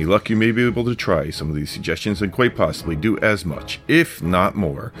 With any luck, you may be able to try some of these suggestions and quite possibly do as much, if not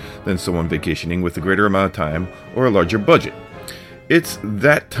more, than someone vacationing with a greater amount of time or a larger budget. It's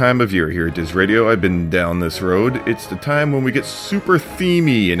that time of year here at Diz Radio. I've been down this road. It's the time when we get super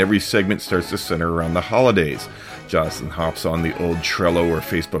themey and every segment starts to center around the holidays. Jonathan hops on the old Trello or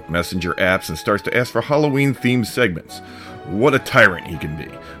Facebook Messenger apps and starts to ask for Halloween-themed segments. What a tyrant he can be.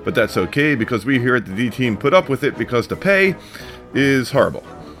 But that's okay, because we here at the D-Team put up with it because the pay is horrible.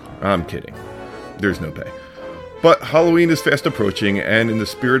 I'm kidding. There's no pay. But Halloween is fast approaching, and in the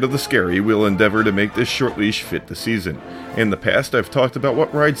spirit of the scary, we'll endeavor to make this short leash fit the season. In the past, I've talked about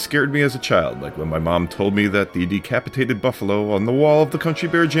what rides scared me as a child, like when my mom told me that the decapitated buffalo on the wall of the Country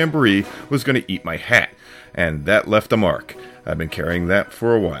Bear Jamboree was going to eat my hat. And that left a mark. I've been carrying that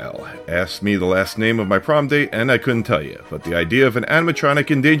for a while. Asked me the last name of my prom date, and I couldn't tell you. But the idea of an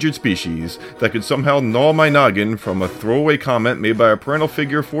animatronic endangered species that could somehow gnaw my noggin from a throwaway comment made by a parental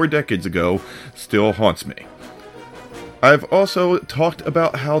figure 4 decades ago still haunts me. I've also talked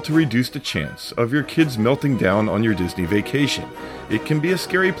about how to reduce the chance of your kids melting down on your Disney vacation. It can be a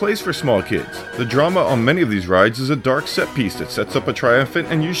scary place for small kids. The drama on many of these rides is a dark set piece that sets up a triumphant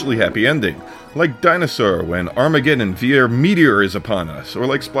and usually happy ending. Like Dinosaur when Armageddon via meteor is upon us, or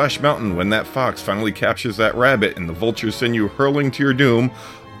like Splash Mountain when that fox finally captures that rabbit and the vultures send you hurling to your doom,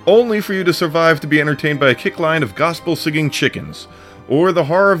 only for you to survive to be entertained by a kick line of gospel-singing chickens. Or the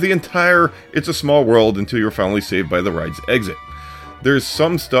horror of the entire It's a Small World until you're finally saved by the ride's exit. There's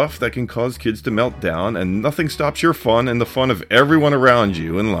some stuff that can cause kids to melt down, and nothing stops your fun and the fun of everyone around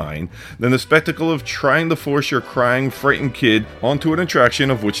you in line than the spectacle of trying to force your crying, frightened kid onto an attraction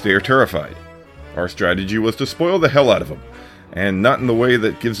of which they are terrified. Our strategy was to spoil the hell out of them. And not in the way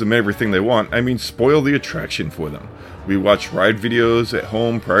that gives them everything they want, I mean spoil the attraction for them. We watched ride videos at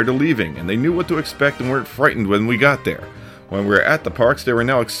home prior to leaving, and they knew what to expect and weren't frightened when we got there. When we were at the parks, they were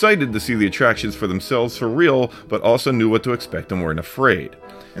now excited to see the attractions for themselves for real, but also knew what to expect and weren't afraid.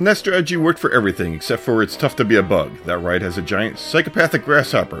 And that strategy worked for everything except for It's Tough to Be a Bug. That ride has a giant psychopathic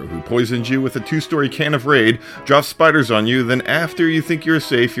grasshopper who poisons you with a 2-story can of Raid, drops spiders on you, then after you think you're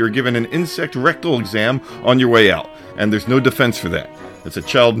safe, you're given an insect rectal exam on your way out. And there's no defense for that. It's a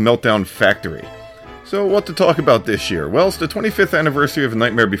child meltdown factory. So what to talk about this year? Well, it's the 25th anniversary of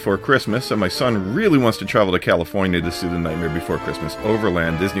Nightmare Before Christmas, and my son really wants to travel to California to see the Nightmare Before Christmas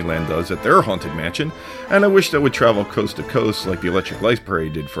overland Disneyland does at their Haunted Mansion, and I wish that would travel coast to coast like the Electric Light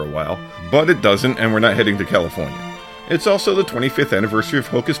Parade did for a while, but it doesn't, and we're not heading to California. It's also the 25th anniversary of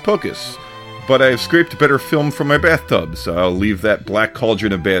Hocus Pocus, but I have scraped better film from my bathtub, so I'll leave that Black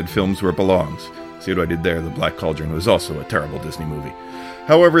Cauldron of bad films where it belongs. See what I did there? The Black Cauldron was also a terrible Disney movie.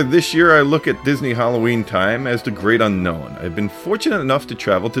 However, this year I look at Disney Halloween Time as the great unknown. I've been fortunate enough to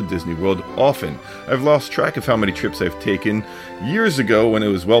travel to Disney World often. I've lost track of how many trips I've taken years ago when it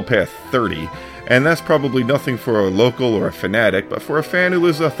was well past 30, and that's probably nothing for a local or a fanatic, but for a fan who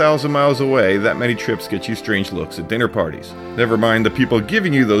lives 1,000 miles away, that many trips get you strange looks at dinner parties. Never mind, the people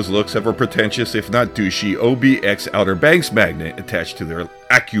giving you those looks have a pretentious, if not douchey, OBX Outer Banks magnet attached to their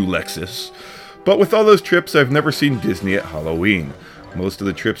AccuLexus. But with all those trips, I've never seen Disney at Halloween. Most of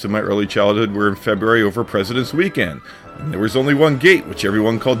the trips in my early childhood were in February over President's Weekend, and there was only one gate, which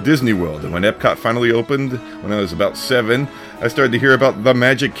everyone called Disney World, and when Epcot finally opened, when I was about 7, I started to hear about the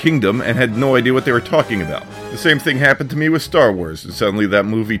Magic Kingdom and had no idea what they were talking about. The same thing happened to me with Star Wars, and suddenly that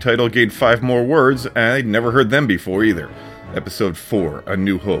movie title gained 5 more words, and I'd never heard them before either. Episode 4, A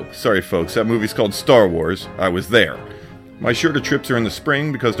New Hope. Sorry folks, that movie's called Star Wars. I was there. My shorter trips are in the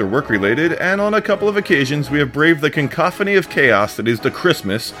spring because they're work-related, and on a couple of occasions we have braved the cacophony of chaos that is the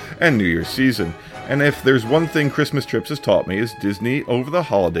Christmas and New Year's season. And if there's one thing Christmas trips has taught me is Disney over the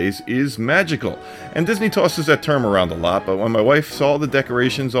holidays is magical. And Disney tosses that term around a lot, but when my wife saw the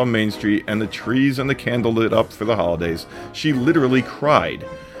decorations on Main Street and the trees and the candle lit up for the holidays, she literally cried.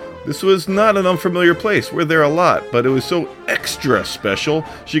 This was not an unfamiliar place. We're there a lot, but it was so extra special,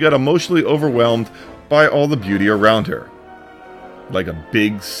 she got emotionally overwhelmed by all the beauty around her. Like a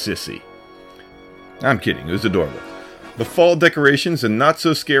big sissy. I'm kidding, it was adorable. The fall decorations and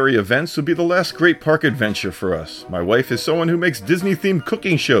not-so-scary events would be the last great park adventure for us. My wife is someone who makes Disney-themed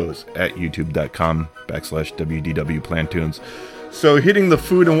cooking shows at youtube.com/WDWPlantoons, so hitting the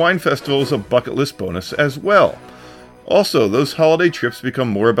food and wine festival is a bucket list bonus as well. Also, those holiday trips become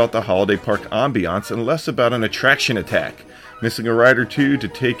more about the holiday park ambiance and less about an attraction attack. Missing a ride or two to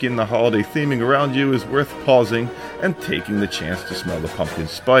take in the holiday theming around you is worth pausing and taking the chance to smell the pumpkin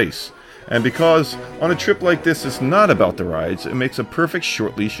spice. And because on a trip like this it's not about the rides, it makes a perfect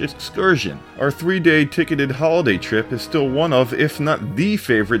short leash excursion. Our 3-day ticketed holiday trip is still one of, if not the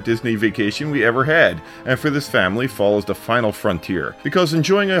favorite Disney vacation we ever had, and for this family fall is the final frontier. Because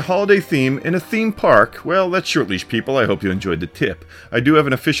enjoying a holiday theme in a theme park, well, that's short leash people. I hope you enjoyed the tip. I do have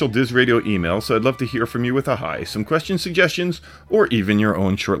an official Diz Radio email, so I'd love to hear from you with a hi, some questions, suggestions, or even your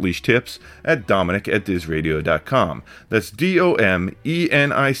own short leash tips at Dominic@DizRadio.com. That's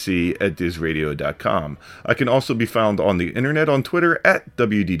DOMENIC@DizRadio.com. I can also be found on the internet on Twitter at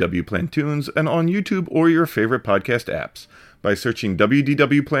WDWPlantoons and on YouTube or your favorite podcast apps by searching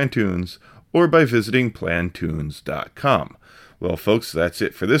WDW Plantoons or by visiting plantoons.com. Well, folks, that's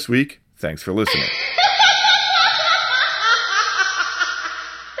it for this week. Thanks for listening.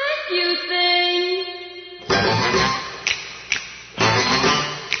 Thank you, thing.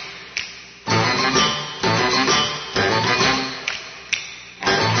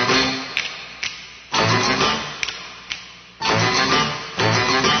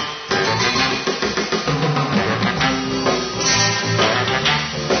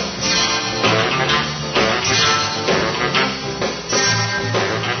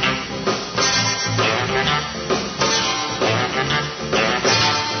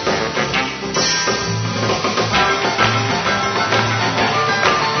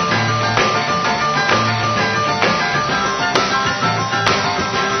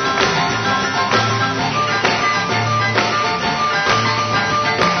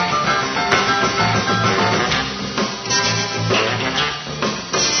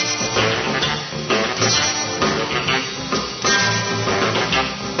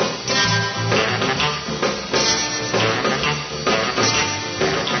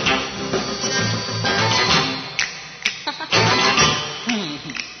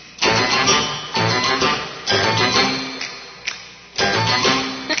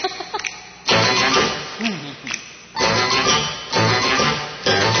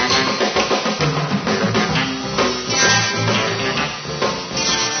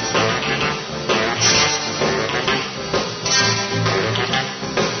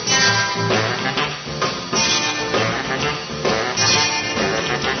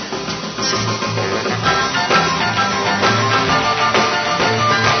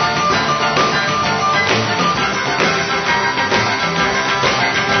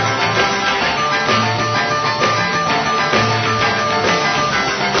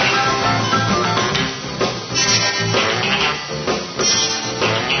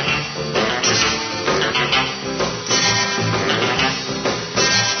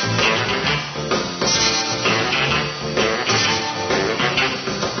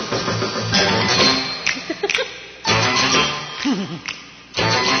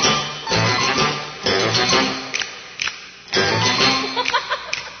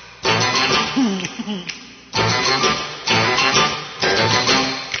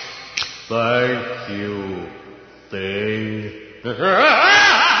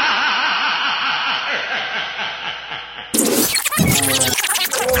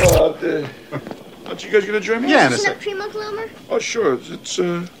 Aren't you guys gonna join me? Yeah, in a sec. Primo Gloomer? Oh, sure. It's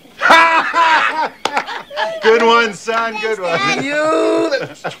Good one, son. Good one. You!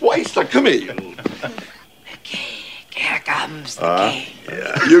 That's twice. Now, come here, you. Here comes the cake.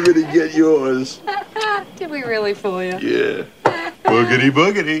 Yeah, you're gonna get yours. Did we really fool you? Yeah. Boogity,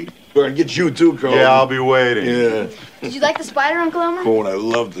 boogity. We're gonna get you too, Carl. Yeah, I'll be waiting. Yeah. Did you like the spider, Uncle Elmer? Oh, and I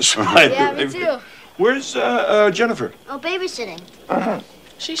love the spider. Yeah, me too. Where's Jennifer? Oh, babysitting.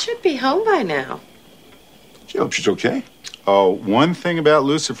 She should be home by now. I hope she's okay. Oh, one thing about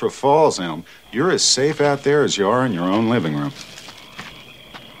Lucifer Falls, Elm. You're as safe out there as you are in your own living room.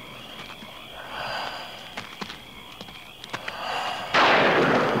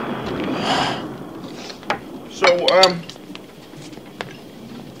 So,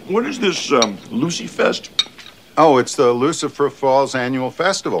 what is this, Lucy Fest? Oh, it's the Lucifer Falls Annual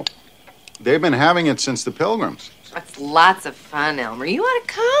Festival. They've been having it since the Pilgrims. That's lots of fun, Elmer. You ought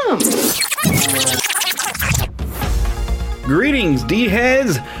to come. Greetings,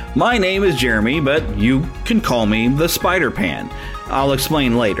 D-heads! My name is Jeremy, but you can call me the Spider-Pan. I'll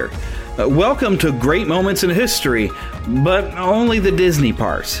explain later. Welcome to Great Moments in History, but only the Disney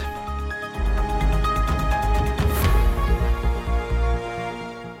parts.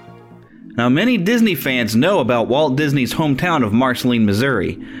 Now, many Disney fans know about Walt Disney's hometown of Marceline,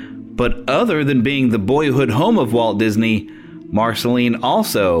 Missouri. But other than being the boyhood home of Walt Disney, Marceline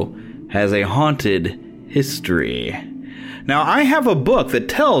also has a haunted history. Now, I have a book that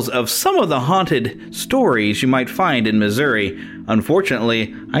tells of some of the haunted stories you might find in Missouri.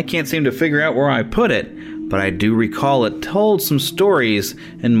 Unfortunately, I can't seem to figure out where I put it, but I do recall it told some stories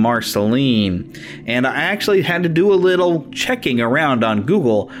in Marceline. And I actually had to do a little checking around on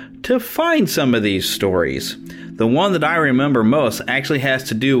Google to find some of these stories. The one that I remember most actually has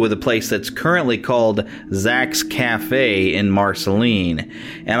to do with a place that's currently called Zach's Cafe in Marceline.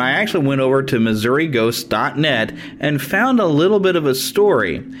 And I actually went over to MissouriGhost.net and found a little bit of a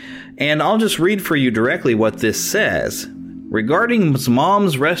story. And I'll just read for you directly what this says. Regarding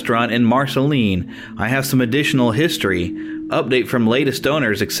Mom's Restaurant in Marceline, I have some additional history, update from latest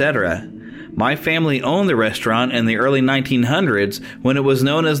owners, etc. My family owned the restaurant in the early 1900s when it was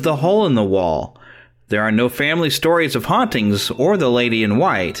known as the Hole in the Wall. There are no family stories of hauntings or the Lady in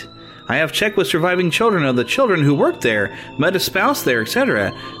White. I have checked with surviving children of the children who worked there, met a spouse there,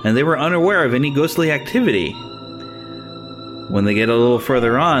 etc., and they were unaware of any ghostly activity. When they get a little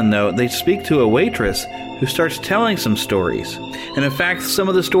further on, though, they speak to a waitress who starts telling some stories. And in fact, some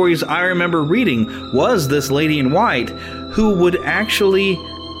of the stories I remember reading was this Lady in White who would actually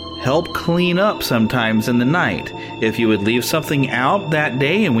help clean up sometimes in the night. If you would leave something out that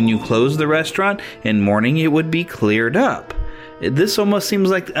day and when you close the restaurant in morning, it would be cleared up. This almost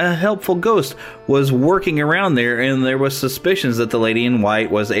seems like a helpful ghost was working around there, and there was suspicions that the Lady in White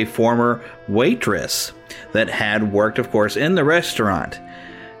was a former waitress that had worked, of course, in the restaurant.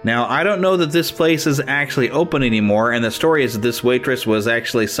 Now, I don't know that this place is actually open anymore, and the story is that this waitress was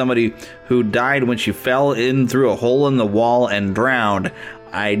actually somebody who died when she fell in through a hole in the wall and drowned.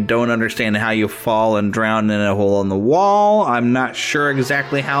 I don't understand how you fall and drown in a hole in the wall. I'm not sure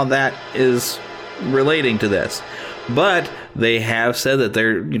exactly how that is relating to this. But they have said that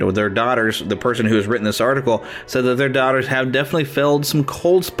their daughters, the person who has written this article, said that their daughters have definitely felt some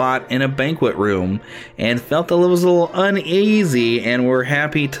cold spot in a banquet room and felt that it was a little uneasy and were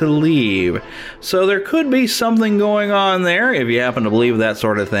happy to leave. So there could be something going on there if you happen to believe that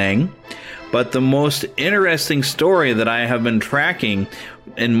sort of thing. But the most interesting story that I have been tracking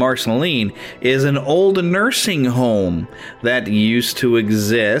in Marceline is an old nursing home that used to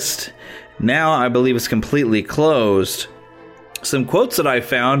exist. Now I believe it's completely closed. Some quotes that I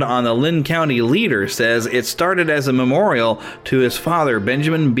found on the Lynn County Leader says it started as a memorial to his father,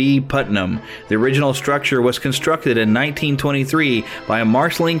 Benjamin B. Putnam. The original structure was constructed in 1923 by a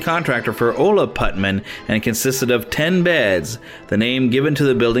Marceline contractor for Ola Putnam and consisted of 10 beds. The name given to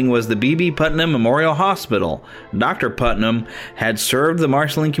the building was the B.B. Putnam Memorial Hospital. Dr. Putnam had served the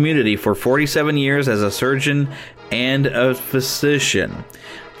Marceline community for 47 years as a surgeon and a physician.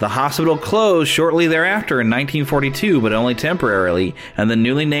 The hospital closed shortly thereafter in 1942, but only temporarily, and the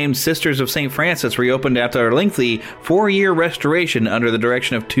newly named Sisters of St. Francis reopened after a lengthy 4-year restoration under the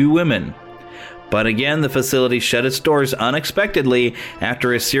direction of 2 women. But again, the facility shut its doors unexpectedly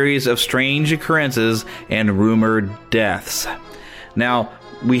after a series of strange occurrences and rumored deaths. Now,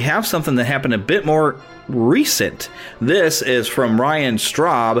 we have something that happened a bit more recent. This is from Ryan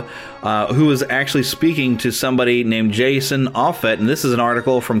Straub, who was actually speaking to somebody named Jason Offit, and this is an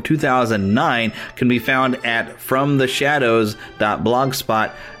article from 2009, can be found at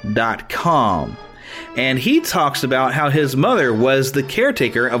fromtheshadows.blogspot.com. And he talks about how his mother was the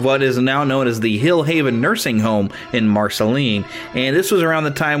caretaker of what is now known as the Hill Haven Nursing Home in Marceline. And this was around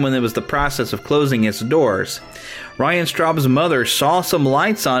the time when it was the process of closing its doors. Ryan Straub's mother saw some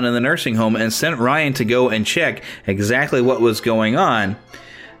lights on in the nursing home and sent Ryan to go and check exactly what was going on.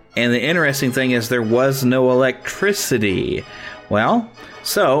 And the interesting thing is there was no electricity. Well,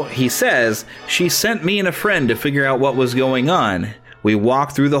 so he says, she sent me and a friend to figure out what was going on. We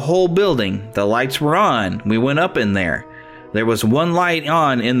walked through the whole building. The lights were on. We went up in there. There was one light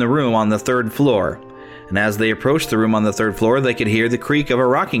on in the room on the 3rd floor. And as they approached the room on the 3rd floor, they could hear the creak of a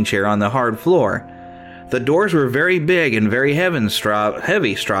rocking chair on the hard floor. The doors were very big and very heavy,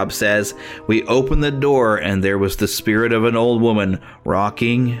 Straub says. We opened the door and there was the spirit of an old woman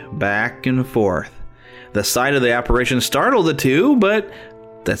rocking back and forth. The sight of the apparition startled the two, but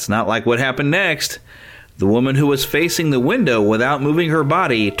that's not like what happened next. The woman who was facing the window without moving her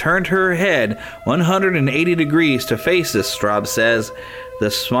body turned her head 180 degrees to face us, Straub says.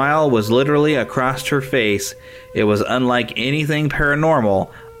 The smile was literally across her face. It was unlike anything paranormal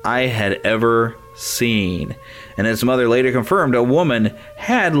I had ever seen. And his mother later confirmed a woman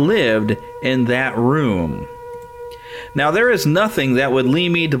had lived in that room. Now, there is nothing that would lead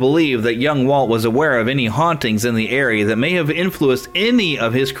me to believe that young Walt was aware of any hauntings in the area that may have influenced any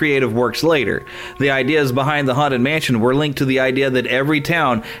of his creative works later. The ideas behind the Haunted Mansion were linked to the idea that every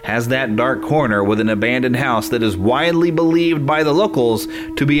town has that dark corner with an abandoned house that is widely believed by the locals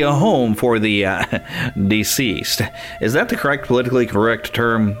to be a home for the deceased. Is that the politically correct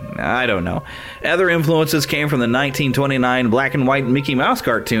term? I don't know. Other influences came from the 1929 black and white Mickey Mouse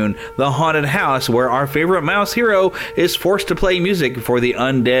cartoon, The Haunted House, where our favorite mouse hero is forced to play music for the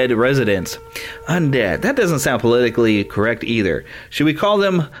undead residents. Undead. That doesn't sound politically correct either. Should we call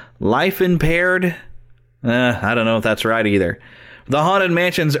them life impaired? I don't know if that's right either. The Haunted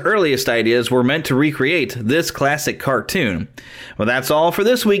Mansion's earliest ideas were meant to recreate this classic cartoon. Well, that's all for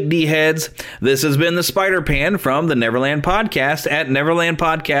this week, D-Heads. This has been the Spider Pan from the Neverland Podcast at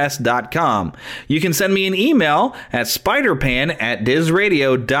neverlandpodcast.com. You can send me an email at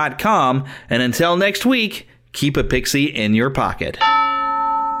spiderpan@dizradio.com. And until next week, keep a pixie in your pocket.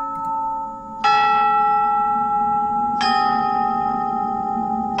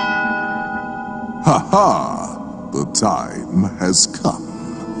 Ha ha! The time has come.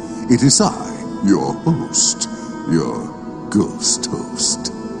 It is I, your host, your ghost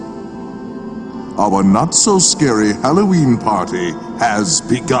host. Our not-so-scary Halloween party has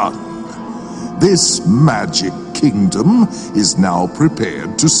begun. This magic kingdom is now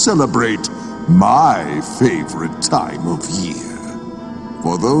prepared to celebrate my favorite time of year.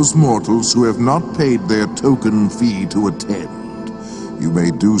 For those mortals who have not paid their token fee to attend, you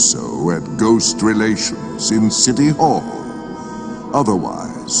may do so at Ghost Relations in City Hall.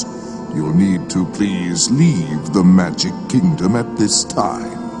 Otherwise, you'll need to please leave the Magic Kingdom at this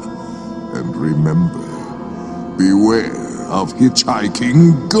time. And remember, beware of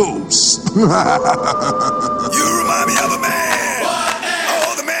hitchhiking ghosts. You remind me of a man. What man?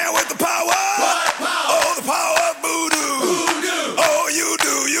 Oh, the man with the power. What power? Oh, the power of voodoo. Voodoo. Oh, you do.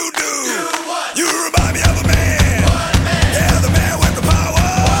 Do what? You remind me of a man. What man? Yeah, the man with the power.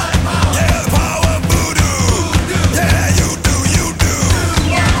 What power? Yeah, the power of voodoo. Voodoo. Yeah, you do. Do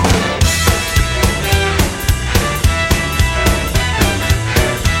what?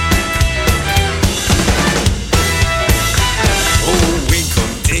 Oh, winkum,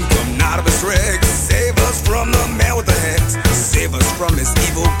 dinkum, not of us Rex. Save us from the man with the hex. Save us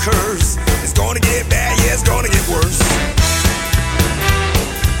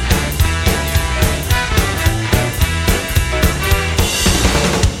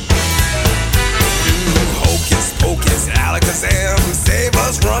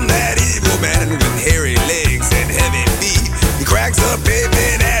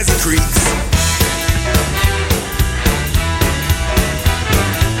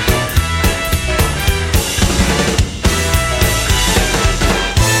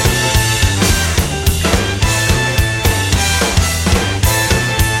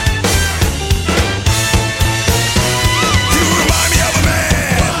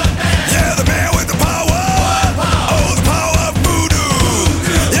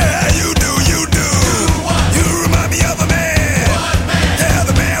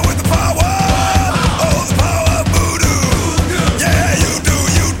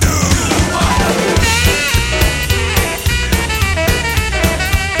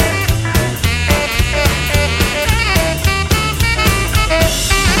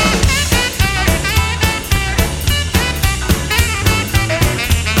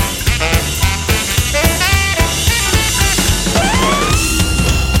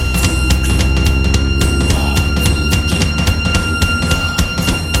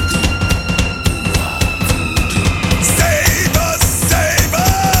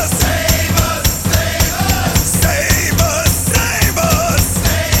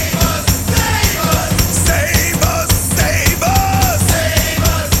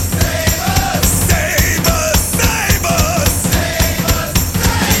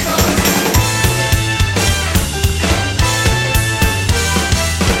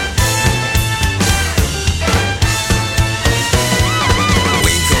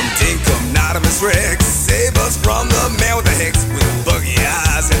tricks. Save us from the man with the hex, with buggy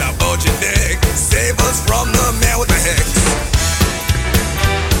eyes and a bulging dick. Save us from the man with the hex.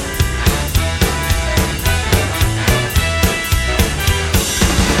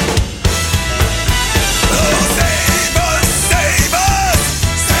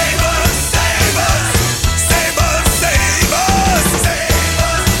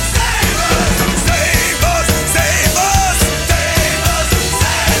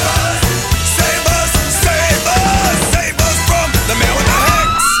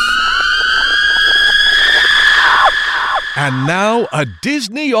 And now, a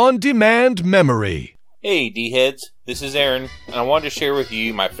Disney On Demand memory. Hey, D-Heads, this is Aaron, and I wanted to share with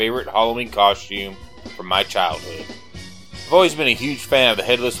you my favorite Halloween costume from my childhood. I've always been a huge fan of the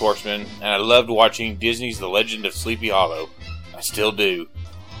Headless Horseman, and I loved watching Disney's The Legend of Sleepy Hollow. I still do.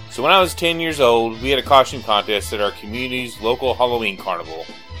 So when I was 10 years old, we had a costume contest at our community's local Halloween carnival.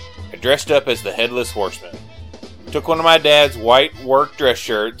 I dressed up as the Headless Horseman. Took one of my dad's white work dress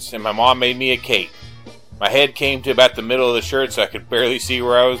shirts, and my mom made me a cape. My head came to about the middle of the shirt so I could barely see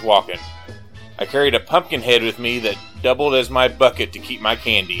where I was walking. I carried a pumpkin head with me that doubled as my bucket to keep my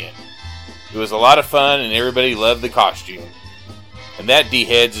candy in. It was a lot of fun and everybody loved the costume. And that,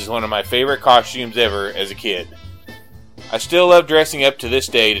 D-Heads, is one of my favorite costumes ever as a kid. I still love dressing up to this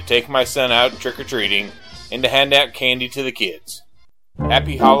day to take my son out trick-or-treating and to hand out candy to the kids.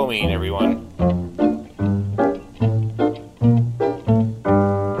 Happy Halloween, everyone.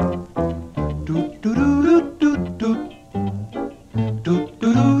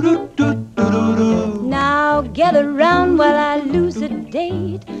 Now gather round while I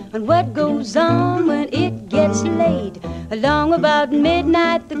elucidate on what goes on when it gets late. Along about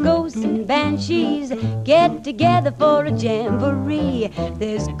midnight, the ghosts and banshees get together for a jamboree.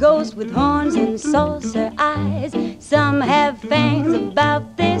 There's ghosts with horns and saucer eyes. Some have fangs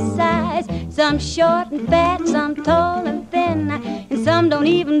about this size. Some short and fat, some tall and thin, and some don't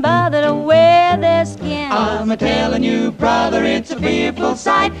even bother to wear their skin. I'm a-telling you, brother, it's a fearful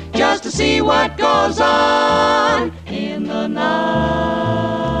sight just to see what goes on in the night.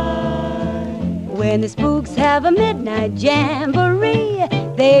 When the spooks have a midnight jamboree,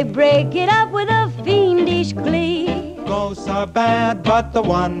 they break it up with a fiendish glee. Ghosts are bad, but the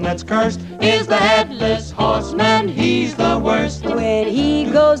one that's cursed is the Headless Horseman. He's the worst. When he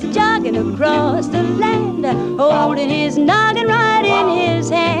goes jogging across the land, holding his noggin right in his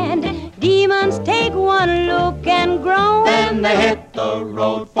hand, demons take one look and groan. Then they hit the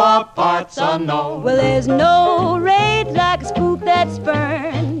road for parts unknown. Well, there's no rage like a spook that's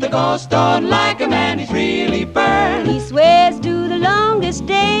burned. The ghost don't like a man, he's really burned. He swears to the longest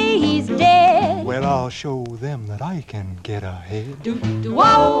day he's dead. Well, I'll show them that I can get ahead.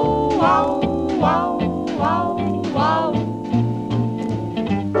 Wow, wow, wow, wow, wow.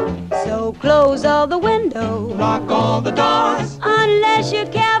 So close all the windows, lock all the doors. Unless you're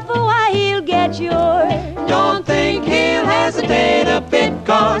careful, why he'll get yours. Don't think he'll hesitate a bit,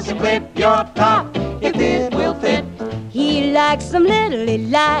 cause you clip your top if it will fit. He likes them little, he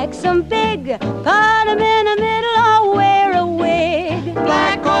likes them big. Put him in the middle or wear a wig.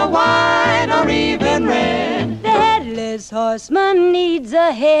 Black or white or even red. The Headless Horseman needs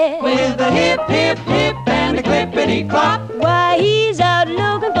a head. With a hip, hip, hip and a clippity clop. Why, he's out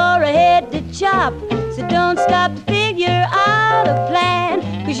looking for a head to chop. So don't stop to figure out a plan,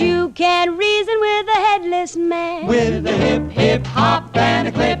 cause you can't reason with a headless man. With a hip, hip, hop and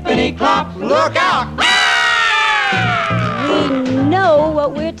a clippity clop. Look out! We know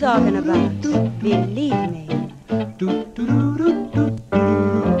what we're talking about, believe me.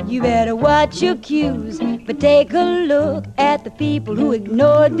 You better watch your cues, but take a look at the people who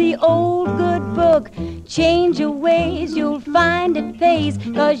ignored the old good book. Change your ways, you'll find it pays,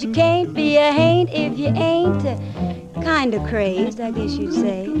 cause you can't be a haint if you ain't kinda crazed, I guess you'd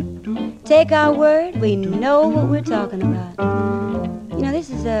say. Take our word, we know what we're talking about. You know, this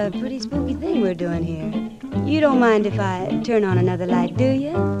is a pretty spooky thing we're doing here. You don't mind if I turn on another light, do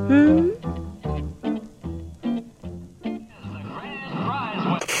you?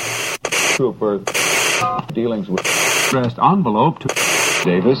 For dealings with addressed envelope to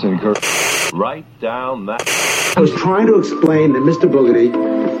Davis and Kirk. Write down that. I was trying to explain that Mr. Boogedy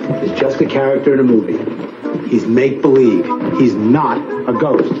is just a character in a movie. He's make-believe. He's not a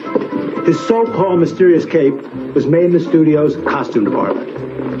ghost. His so-called mysterious cape was made in the studio's costume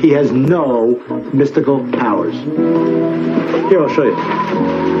department. He has no mystical powers. Here, I'll show you.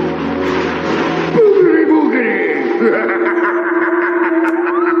 Boogedy, boogedy!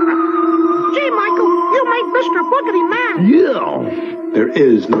 Gee, Michael, you made Mr. Boogedy mad. Yeah. There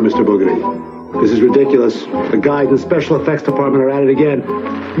is no Mr. Boogedy. This is ridiculous. The guys in the special effects department are at it again.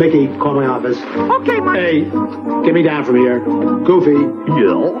 Mickey, call my office. Okay, Mike. Hey, get me down from here. Goofy.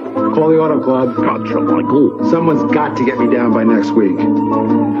 Yeah? Call the auto club. Gotcha, Michael. Someone's got to get me down by next week.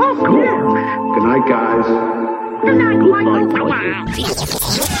 Of course. Good night, guys. Good night, Michael.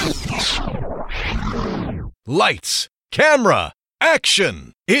 Lights, camera,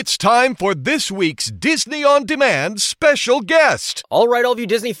 action! It's time for this week's Disney On Demand special guest. All right, all of you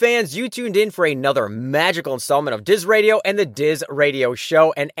Disney fans, you tuned in for another magical installment of Diz Radio and the Diz Radio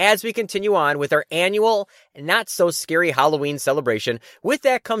Show. And as we continue on with our annual, not so scary Halloween celebration, with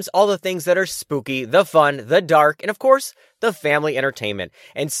that comes all the things that are spooky, the fun, the dark, and of course, the family entertainment.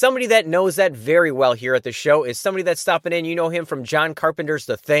 And somebody that knows that very well here at the show is somebody that's stopping in. You know him from John Carpenter's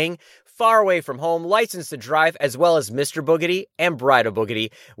The Thing, Far Away From Home, License to Drive, as well as Mr. Boogedy and Bride of Boogedy.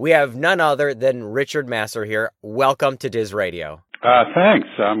 We have none other than Richard Masur here. Welcome to Diz Radio. Thanks.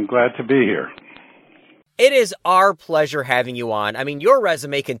 I'm glad to be here. It is our pleasure having you on. I mean, your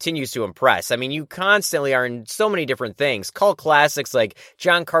resume continues to impress. I mean, you constantly are in so many different things. Cult classics like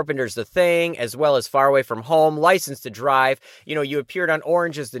John Carpenter's The Thing, as well as Far Away From Home, License to Drive. You know, you appeared on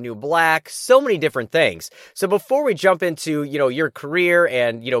Orange is the New Black, so many different things. So before we jump into, your career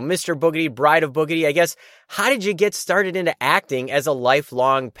and, Mr. Boogedy, Bride of Boogedy, I guess, how did you get started into acting as a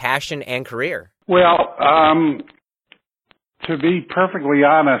lifelong passion and career? Well, to be perfectly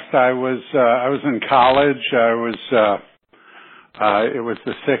honest, I was in college. It was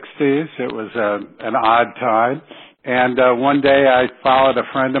the 60s. It was an odd time. And one day I followed a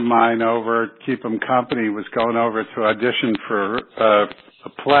friend of mine over to keep him company. He was going over to audition for a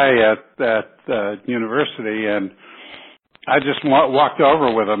play at university, and I just walked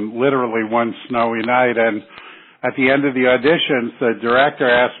over with him literally one snowy night. And at the end of the auditions, the director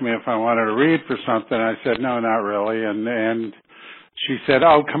asked me if I wanted to read for something. I said, no, not really. And she said,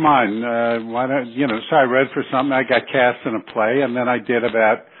 oh, come on, why don't, so I read for something. I got cast in a play, and then I did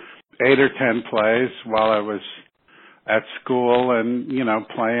about 8 or 10 plays while I was at school and,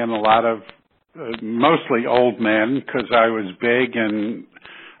 playing a lot of mostly old men because I was big and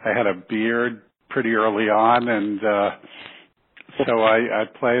I had a beard pretty early on. And so I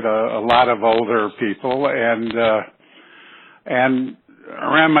played a lot of older people, and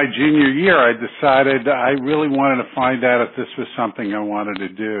around my junior year, I decided I really wanted to find out if this was something I wanted to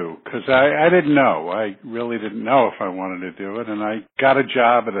do, because I didn't know. I really didn't know if I wanted to do it, and I got a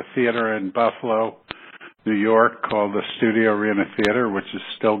job at a theater in Buffalo, New York, called the Studio Arena Theater, which is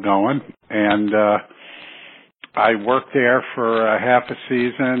still going, and I worked there for half a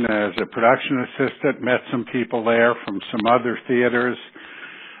season as a production assistant, met some people there from some other theaters,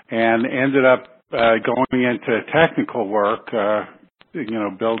 and ended up going into technical work,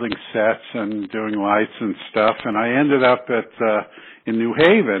 building sets and doing lights and stuff. And I ended up in New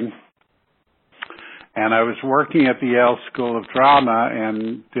Haven, and I was working at the Yale School of Drama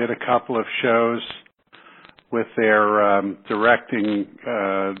and did a couple of shows with their directing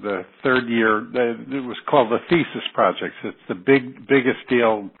the third year. It was called the Thesis Projects. It's the biggest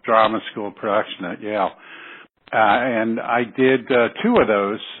deal drama school production at Yale. And I did 2 of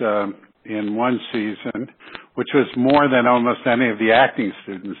those in one season, which was more than almost any of the acting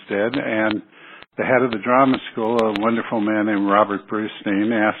students did. And the head of the drama school, a wonderful man named Robert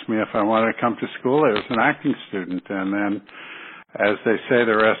Brustein, asked me if I wanted to come to school. I was an acting student, and then, as they say,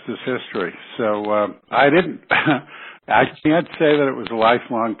 the rest is history. So I didn't. I can't say that it was a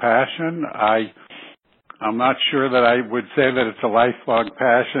lifelong passion. I'm not sure that I would say that it's a lifelong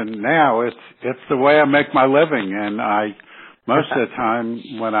passion now. It's the way I make my living, and most of the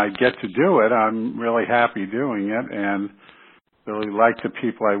time when I get to do it, I'm really happy doing it, and really like the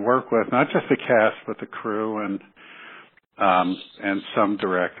people I work with, not just the cast, but the crew and some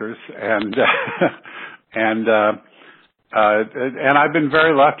directors, and I've been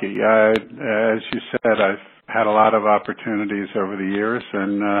very lucky. As you said, I've had a lot of opportunities over the years,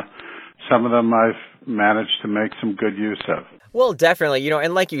 and some of them I've managed to make some good use of. Well, definitely,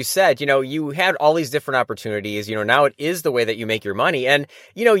 and like you said, you had all these different opportunities, now it is the way that you make your money. And,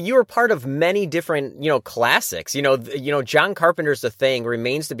 you were part of many different, classics, John Carpenter's The Thing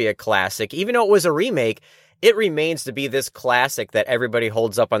remains to be a classic. Even though it was a remake, it remains to be this classic that everybody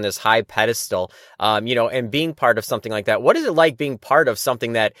holds up on this high pedestal, and being part of something like that. What is it like being part of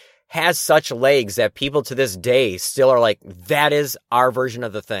something that has such legs that people to this day still are like, that is our version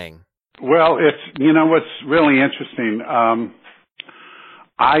of The Thing? Well, it's, what's really interesting.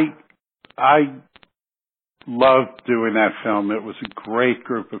 I loved doing that film. It was a great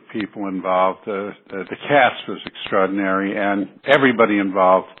group of people involved. The cast was extraordinary, and everybody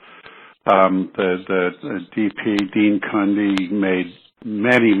involved. The DP, Dean Cundy, made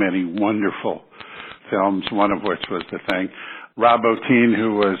many, many wonderful films, one of which was The Thing. Rob Bottin,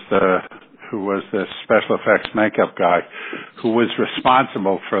 who was the special effects makeup guy, who was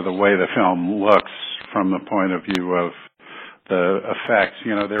responsible for the way the film looks from the point of view of the effects.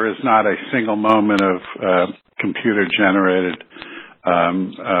 You know, there is not a single moment of computer-generated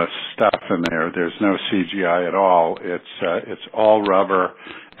stuff in there. There's no CGI at all. It's all rubber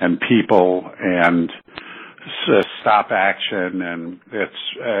and people and stop action, and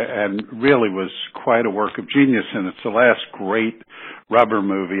and really was quite a work of genius. And it's the last great rubber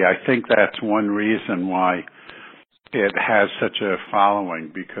movie. I think that's one reason why it has such a following,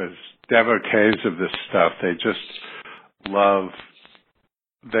 because devotees of this stuff, they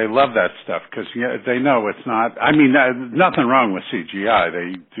love that stuff, because they know it's not, I mean, nothing wrong with CGI.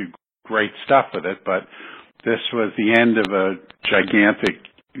 They do great stuff with it, but this was the end of a gigantic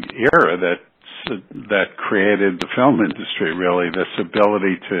era that created the film industry, really, this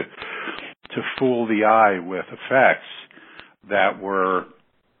ability to fool the eye with effects that were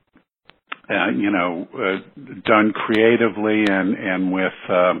done creatively and with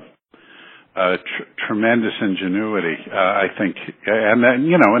tremendous ingenuity, I think, and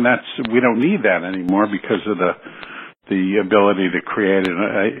that's, we don't need that anymore because of the ability to create it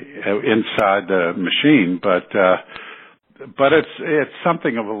inside the machine, but it's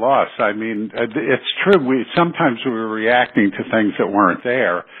something of a loss. I mean, it's true. Sometimes we were reacting to things that weren't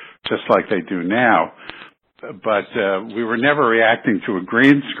there, just like they do now. But we were never reacting to a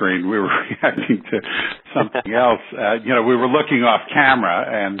green screen. We were reacting to something else. We were looking off camera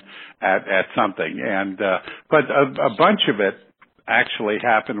and at something. And but a bunch of it actually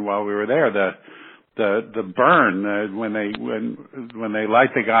happened while we were there. The burn when they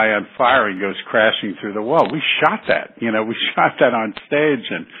light the guy on fire and goes crashing through the wall. We shot that. We shot that on stage,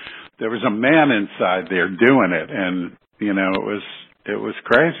 and there was a man inside there doing it, and it was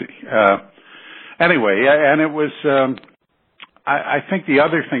crazy. Anyway, and it was. I think the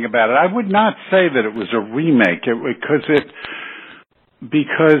other thing about it, I would not say that it was a remake,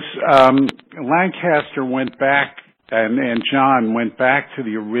 because Lancaster went back and John went back to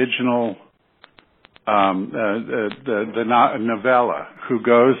the original. The novella, Who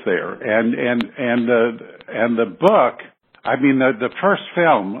Goes There, and the book. I mean, the first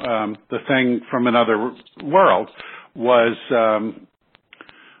film, The Thing from Another World, was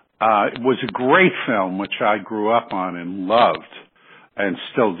a great film, which I grew up on and loved, and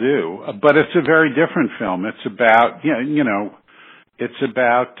still do. But it's a very different film. It's about it's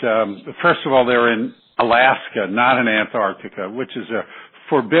about first of all, they're in Alaska, not in Antarctica, which is a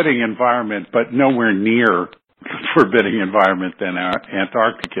forbidding environment, but nowhere near the forbidding environment than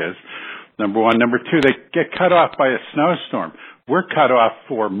Antarctica is. Number one. Number two, they get cut off by a snowstorm. We're cut off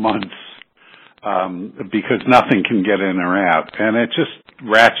for months because nothing can get in or out, and it just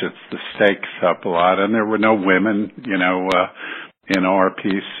ratchets the stakes up a lot. And there were no women, in our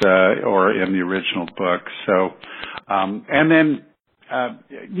piece or in the original book. So, and then,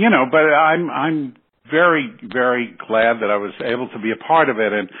 but I'm very, very glad that I was able to be a part of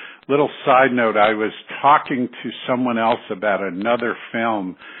it. And little side note, I was talking to someone else about another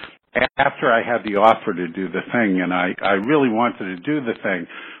film after I had the offer to do The Thing, and I really wanted to do The Thing,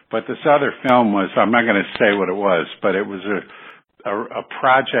 but this other film was, I'm not going to say what it was, but it was a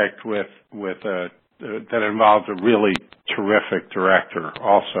project that involved a really terrific director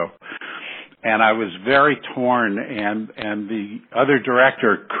also. And I was very torn, and the other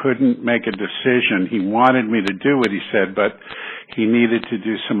director couldn't make a decision. He wanted me to do it, he said, but he needed to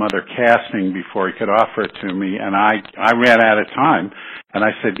do some other casting before he could offer it to me. And I ran out of time, and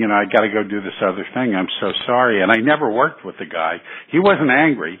I said, I got to go do this other thing. I'm so sorry. And I never worked with the guy. He wasn't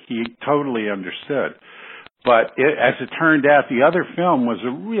angry. He totally understood. But as it turned out, the other film was a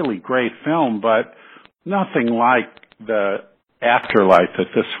really great film, but nothing like the afterlife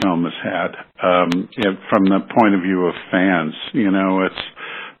that this film has had from the point of view of fans. It's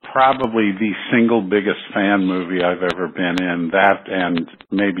probably the single biggest fan movie I've ever been in, that and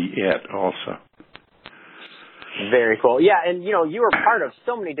maybe it also. Very cool. Yeah, and you were part of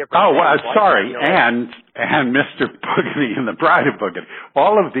so many different sorry, and Mr. Boogedy and the Bride of Boogedy.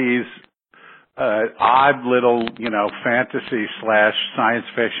 All of these odd little, fantasy / science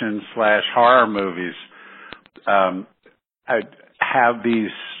fiction / horror movies have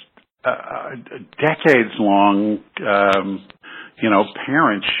these decades-long,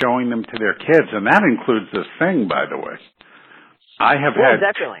 parents showing them to their kids, and that includes The Thing, by the way.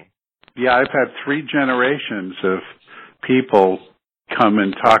 Definitely. Yeah, I've had 3 generations of people come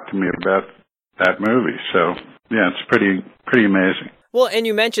and talk to me about that movie. So, yeah, it's pretty amazing. Well, and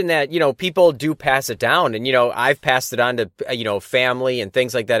you mentioned that, people do pass it down, and, I've passed it on to, family and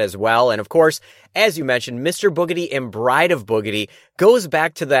things like that as well. And of course, as you mentioned, Mr. Boogedy and Bride of Boogedy goes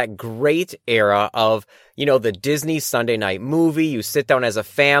back to that great era of, the Disney Sunday night movie. You sit down as a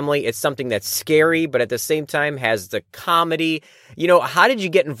family. It's something that's scary, but at the same time has the comedy. How did you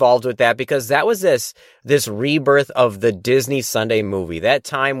get involved with that? Because that was this rebirth of the Disney Sunday movie, that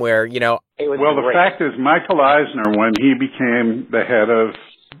time where, it was Well, great. The fact is, Michael Eisner, when he became the head of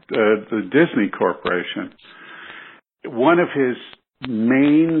the Disney Corporation, one of his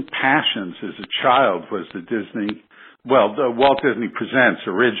main passions as a child was the Walt Disney Presents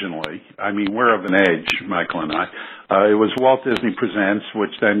originally. I mean, we're of an age, Michael and I. It was Walt Disney Presents,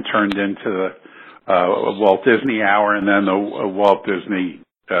 which then turned into the Walt Disney Hour, and then the Walt Disney,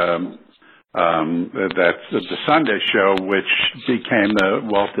 that's the Sunday show, which became the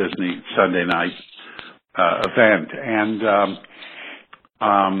Walt Disney Sunday night event.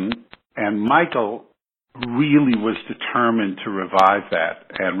 And Michael really was determined to revive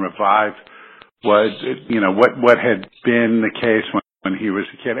that and revive what had been the case when he was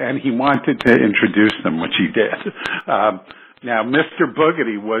a kid, and he wanted to introduce them, which he did. Now, Mr.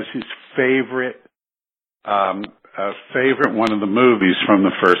 Boogedy was his favorite one of the movies from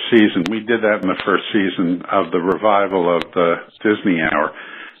the first season. We did that in the first season of the revival of the Disney Hour,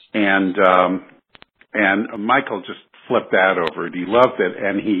 and Michael just flipped out over it. He loved it,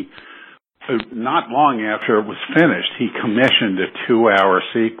 and he, not long after it was finished, he commissioned a 2-hour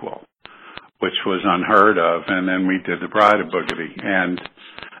sequel, which was unheard of, and then we did The Bride of Boogedy, and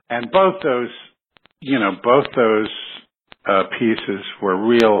both those pieces were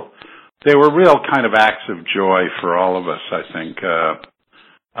real. They were real kind of acts of joy for all of us, I think.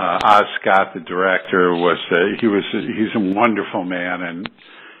 Oz Scott, the director, he's a wonderful man, and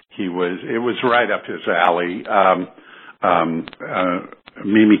it was right up his alley.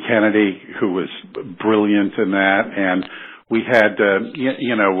 Mimi Kennedy, who was brilliant in that, and we had,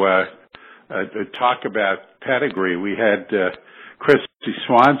 talk about pedigree. We had Christy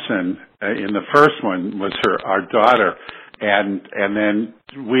Swanson in the first one was our daughter, and then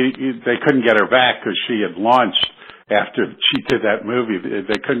they couldn't get her back because she had launched after she did that movie.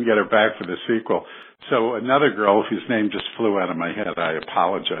 They couldn't get her back for the sequel. So another girl whose name just flew out of my head, I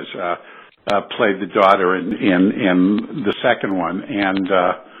apologize, played the daughter in the second one,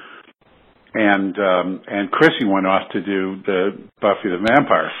 and Chrissy went off to do the Buffy the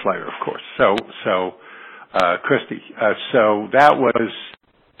Vampire Slayer, of course. So Christy. So that was,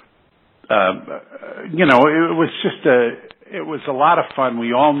 it was a lot of fun.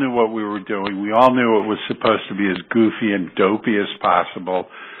 We all knew what we were doing. We all knew it was supposed to be as goofy and dopey as possible,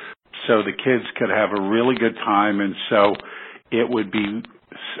 so the kids could have a really good time, and so it would be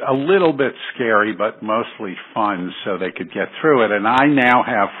a little bit scary, but mostly fun, so they could get through it. And I now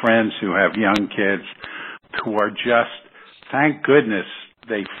have friends who have young kids who are just, thank goodness,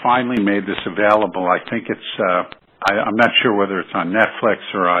 they finally made this available. I think it's, I'm not sure whether it's on Netflix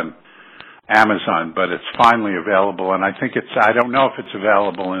or on Amazon, but it's finally available. And I think I don't know if it's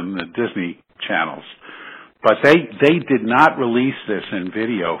available in the Disney channels. But they did not release this in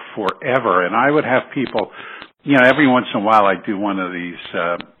video forever. And I would have people, every once in a while I do one of these,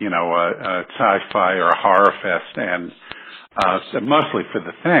 sci-fi or horror fest, and mostly for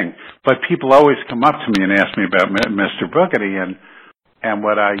the thing. But people always come up to me and ask me about Mr. Boogedy, and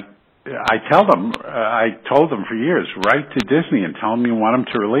what I tell them, I told them for years, write to Disney and tell them you want them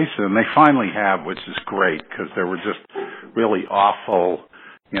to release it, and they finally have, which is great, because there were just really awful,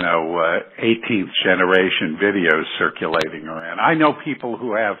 18th generation videos circulating around. I know people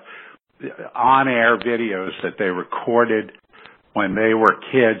who have on-air videos that they recorded when they were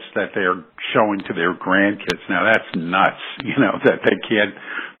kids that they're showing to their grandkids. Now that's nuts, that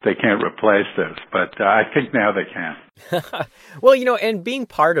they can't replace this, but I think now they can. Well, and being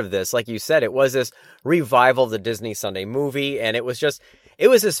part of this, like you said, it was this revival of the Disney Sunday movie, and it was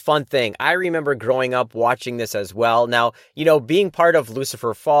this fun thing. I remember growing up watching this as well. Now, being part of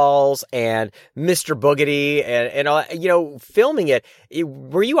Lucifer Falls and Mr. Boogedy and filming it,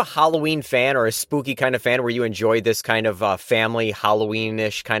 were you a Halloween fan or a spooky kind of fan where you enjoyed this kind of family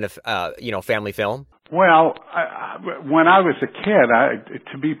Halloween-ish kind of, family film? Well, when I was a kid,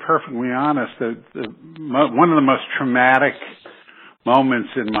 to be perfectly honest, one of the most traumatic moments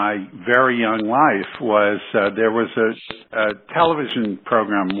in my very young life was there was a television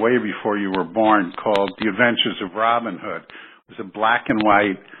program way before you were born called The Adventures of Robin Hood. It was a black and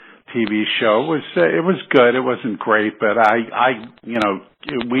white TV show. It was good. It wasn't great, but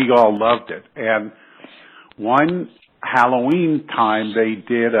we all loved it. And one Halloween time they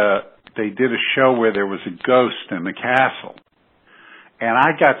did a show where there was a ghost in the castle. And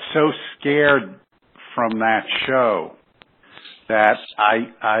I got so scared from that show that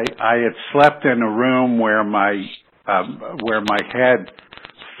I had slept in a room where my head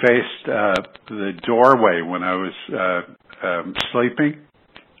faced the doorway when I was sleeping,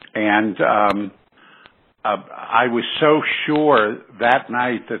 and I was so sure that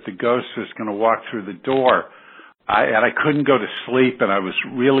night that the ghost was going to walk through the door, and I couldn't go to sleep, and I was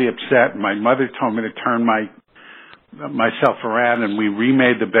really upset. My mother told me to turn myself around, and we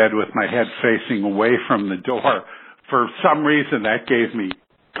remade the bed with my head facing away from the door. For some reason, that gave me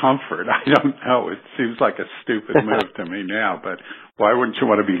comfort. I don't know. It seems like a stupid move to me now, but why wouldn't you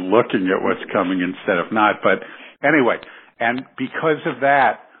want to be looking at what's coming instead of not? But anyway, and because of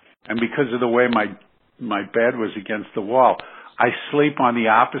that, and because of the way my bed was against the wall, I sleep on the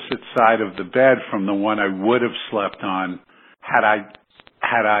opposite side of the bed from the one I would have slept on had I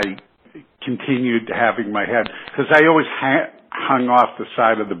continued having my head, because I always hung off the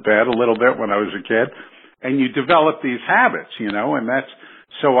side of the bed a little bit when I was a kid, and you develop these habits, and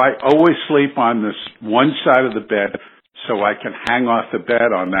so I always sleep on this one side of the bed so I can hang off the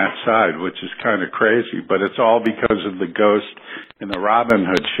bed on that side, which is kind of crazy, but it's all because of the ghost in the Robin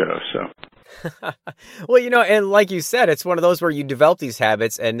Hood show, so. Well, and like you said, it's one of those where you develop these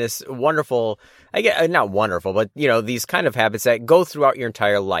habits and this wonderful, not wonderful, but, these kind of habits that go throughout your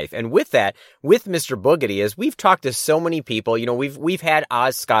entire life. And with that, with Mr. Boogedy, as we've talked to so many people, we've had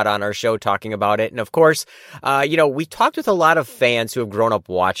Oz Scott on our show talking about it. And of course, we talked with a lot of fans who have grown up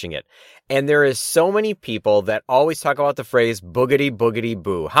watching it. And there is so many people that always talk about the phrase boogedy, boogedy,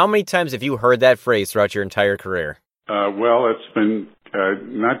 boo. How many times have you heard that phrase throughout your entire career? Well, it's been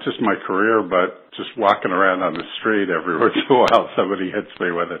not just my career, but just walking around on the street every once in a while, somebody hits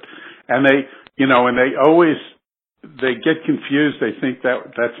me with it. And they get confused. They think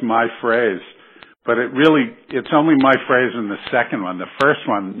that's my phrase. But it's only my phrase in the second one. The first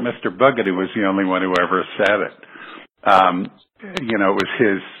one, Mr. Boogedy, was the only one who ever said it. It was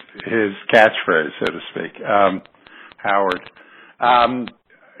his catchphrase, so to speak. Howard.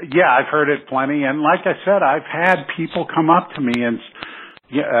 I've heard it plenty, and like I said, I've had people come up to me and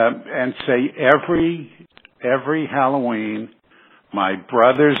say every Halloween, my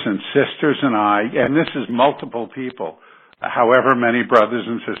brothers and sisters and I, and this is multiple people, however many brothers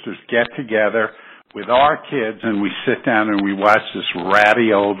and sisters get together with our kids and we sit down and we watch this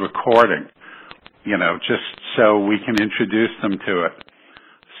ratty old recording, just so we can introduce them to it.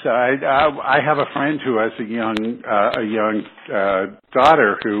 So I have a friend who has a young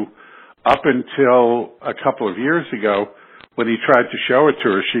daughter who, up until a couple of years ago, when he tried to show it to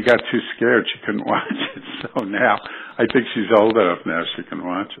her, she got too scared. She couldn't watch it. So now I think she's old enough now she can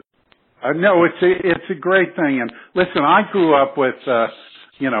watch it. No, it's a great thing. And listen, I grew up with,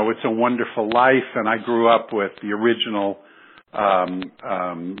 It's a Wonderful Life, and I grew up with the original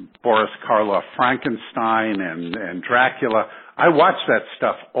Boris Karloff Frankenstein and Dracula. I watched that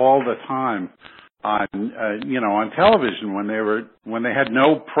stuff all the time on television when they had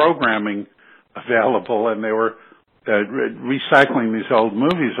no programming available, and they were recycling these old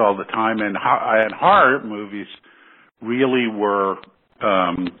movies all the time, and horror movies really were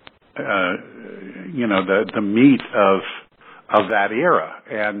the meat of that era,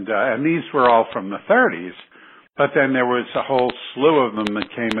 and these were all from the 30s. But then there was a whole slew of them that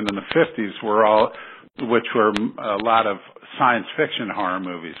came in the 50s, which were a lot of science fiction horror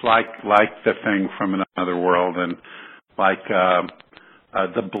movies, like The Thing from Another World, and like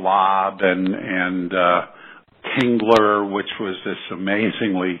The Blob, and Tingler, which was this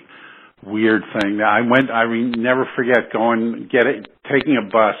amazingly weird thing. I never forget taking a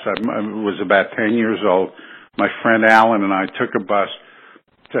bus. I was about 10 years old. My friend Alan and I took a bus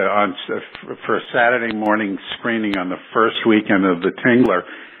for a Saturday morning screening on the first weekend of The Tingler,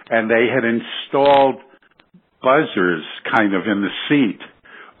 and they had installed buzzers kind of in the seat,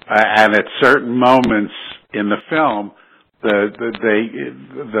 and at certain moments in the film, the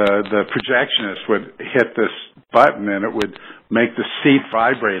projectionist would hit this button and it would make the seat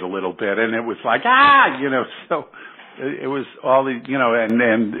vibrate a little bit, and it was like so it was all the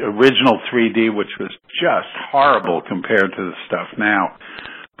and original 3D, which was just horrible compared to the stuff now,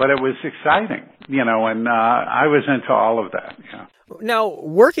 but it was exciting, and I was into all of that. Now,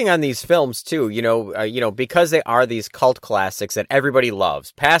 working on these films too, because they are these cult classics that everybody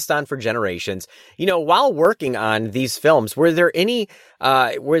loves, passed on for generations, while working on these films, was there any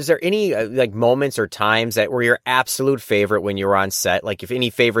like moments or times that were your absolute favorite when you were on set? Like, if any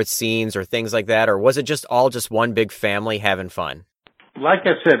favorite scenes or things like that, or was it just one big family having fun? Like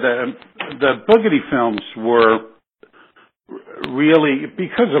I said, the Boogedy films were really,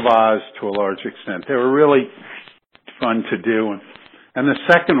 because of Oz to a large extent, they were really fun to do. And the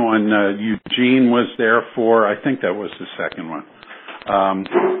second one, Eugene was there for, I think that was the second one.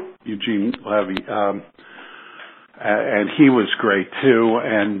 Eugene Levy, and he was great too.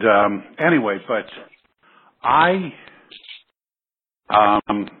 And anyway, but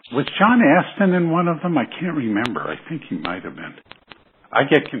was John Astin in one of them? I can't remember. I think he might have been. I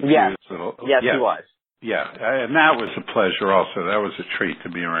get confused. Yes, a little. yes, he was. Yeah, and that was a pleasure also. That was a treat to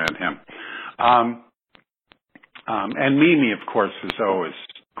be around him. And Mimi, of course, is always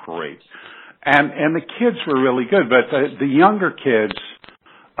great. And the kids were really good, but the younger kids,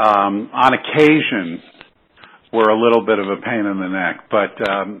 on occasion, were a little bit of a pain in the neck. But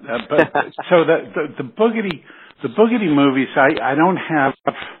so the Boogedy movies, I don't have.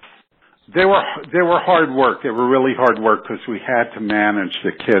 They were hard work. They were really hard work because we had to manage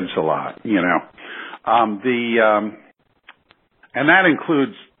the kids a lot, you know. And that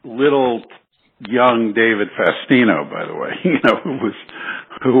includes little young David Faustino, by the way, you know,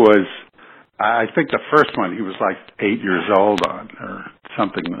 who was I think the first one he was like 8 years old on or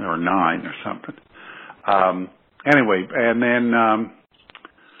something, or 9 or something. Anyway, and then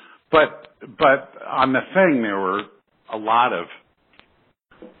but on the thing there were a lot of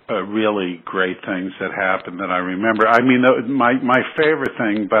really great things that happened that I remember. I mean, my favorite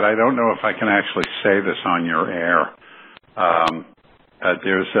thing, but I don't know if I can actually say this on your air.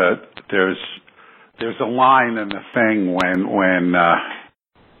 There's a line in the thing when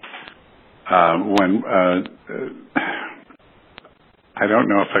I don't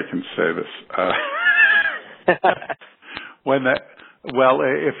know if I can say this.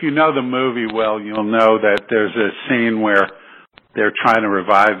 If you know the movie well, you'll know that there's a scene where they're trying to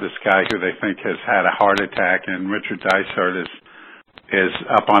revive this guy who they think has had a heart attack, and Richard Dysart is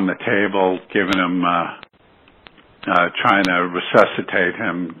up on the table giving him, trying to resuscitate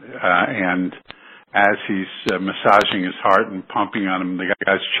him, and as he's massaging his heart and pumping on him, the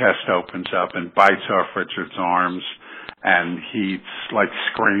guy's chest opens up and bites off Richard's arms, and he's like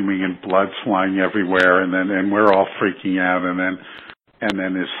screaming and blood's flying everywhere, and we're all freaking out, and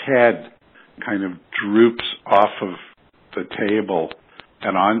then his head kind of droops off of the table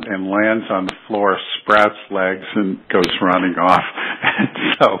and lands on the floor, sprouts legs, and goes running off.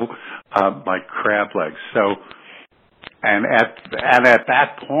 And so, like crab legs. So, and at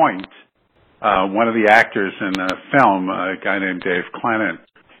that point, one of the actors in the film, a guy named Dave Clennon,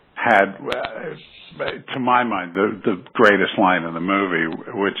 had, to my mind, the greatest line in the movie,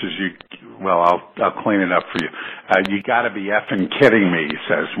 which is I'll clean it up for you. You got to be effing kidding me, he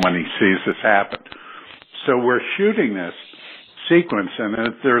says when he sees this happen. So we're shooting this sequence,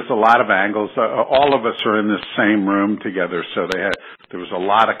 and there's a lot of angles. All of us are in the same room together, so there was a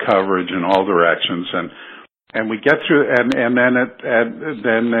lot of coverage in all directions, and we get through, and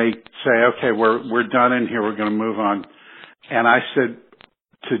then they say, okay, we're done in here. We're going to move on. And I said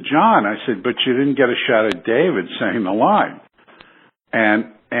to John, but you didn't get a shot of David saying the line.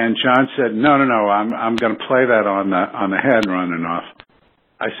 And John said, no, I'm going to play that on the head running off.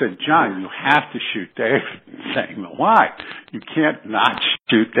 I said, John, you have to shoot David saying the line. You can't not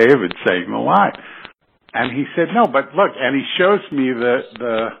shoot David saying the line. And he said, no, but look, and he shows me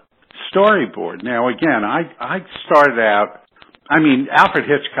the storyboard. Now, again, I started out, Alfred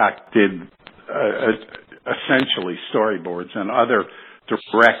Hitchcock did essentially storyboards, and other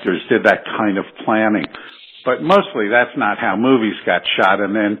directors did that kind of planning. But mostly that's not how movies got shot.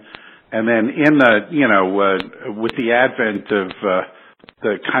 And then in the, with the advent of,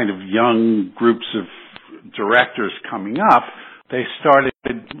 the kind of young groups of directors coming up, they started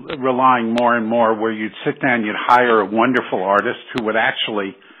relying more and more where you'd sit down, you'd hire a wonderful artist who would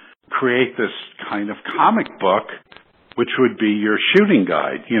actually create this kind of comic book, which would be your shooting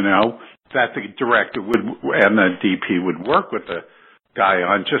guide, that the director would, and the DP would work with the guy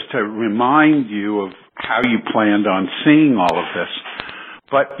on, just to remind you of how you planned on seeing all of this.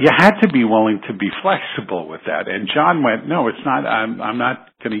 But you had to be willing to be flexible with that. And John went, no, it's not, I'm not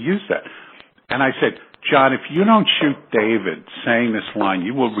going to use that. And I said, John, if you don't shoot David saying this line,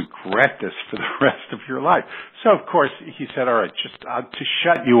 you will regret this for the rest of your life. So, of course, he said, all right, just to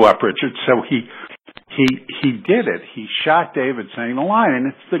shut you up, Richard. So he did it. He shot David saying the line, and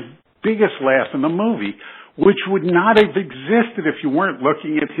it's the biggest laugh in the movie, which would not have existed if you weren't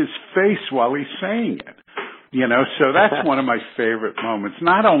looking at his face while he's saying it. So that's one of my favorite moments,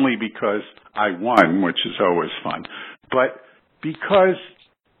 not only because I won, which is always fun, but because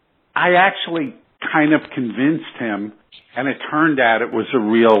I actually kind of convinced him, and it turned out it was a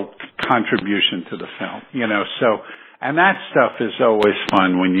real contribution to the film, so, and that stuff is always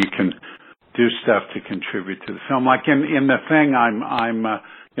fun when you can do stuff to contribute to the film. Like in the thing,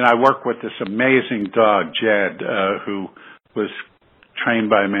 I work with this amazing dog, Jed, who was trained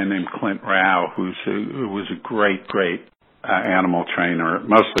by a man named Clint Rao, who was a great animal trainer,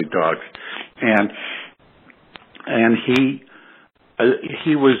 mostly dogs, and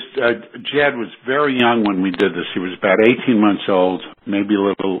he was Jed was very young when we did this. He was about 18 months old, maybe a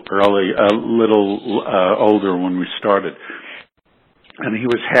little older when we started, and he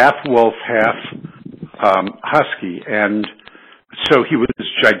was half wolf, half husky, and so he was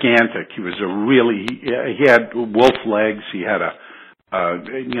gigantic. He was he had wolf legs. He had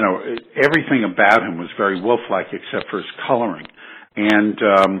everything about him was very wolf-like except for his coloring, and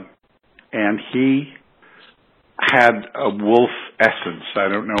he had a wolf essence. I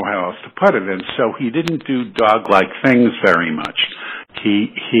don't know how else to put it. And so he didn't do dog-like things very much.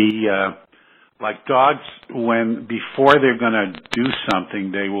 He like dogs, before they're going to do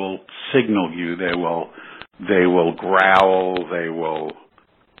something, they will signal you. They will growl. They will,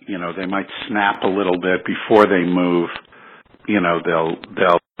 they might snap a little bit before they move. They'll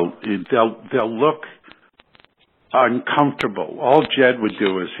look uncomfortable. All Jed would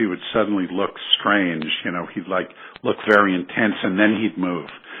do is he would suddenly look strange. He'd look very intense, and then he'd move.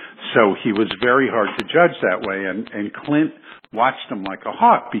 So he was very hard to judge that way. And Clint watched him like a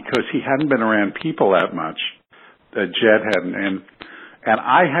hawk because he hadn't been around people that much. Jed hadn't, and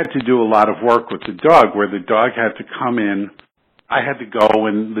I had to do a lot of work with the dog, where the dog had to come in. I had to go,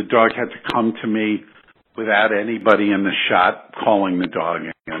 and the dog had to come to me without anybody in the shot calling the dog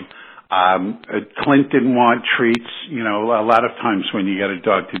in. Clint didn't want treats. A lot of times when you get a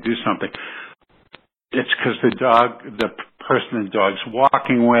dog to do something, it's because the person the dog's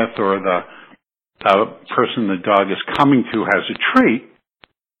walking with or the person the dog is coming to has a treat,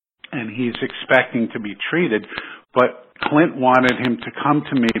 and he's expecting to be treated, but Clint wanted him to come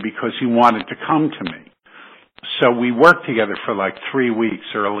to me because he wanted to come to me. So we worked together for like 3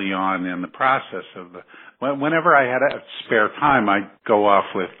 weeks early on in the process of whenever I had a spare time, I'd go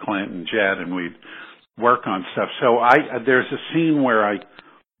off with Clint and Jed and we'd work on stuff. So there's a scene where I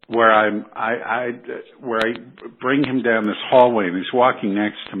bring him down this hallway and he's walking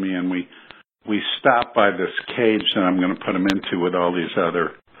next to me, and we stop by this cage that I'm going to put him into with all these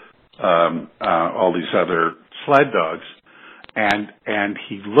other sled dogs, and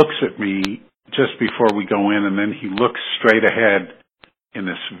he looks at me just before we go in, and then he looks straight ahead in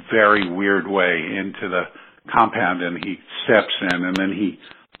this very weird way into the compound, and he steps in, and then he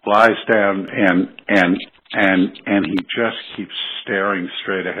lies down and he just keeps staring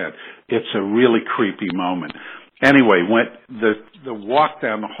straight ahead. It's a really creepy moment. Anyway, when the walk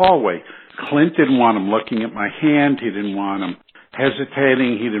down the hallway, Clint didn't want him looking at my hand. He didn't want him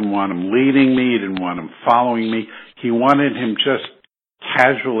hesitating. He didn't want him leading me. He didn't want him following me. He wanted him just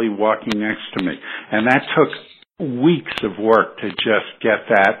casually walking next to me. And that took weeks of work to just get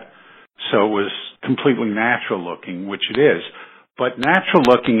that so it was completely natural looking, which it is, but natural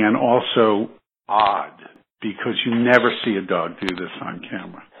looking and also odd, because you never see a dog do this on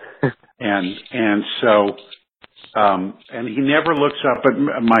camera. and so he never looks up at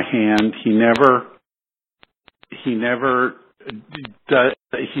my hand. He's never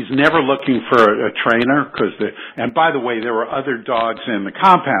looking for a trainer, and by the way, there were other dogs in the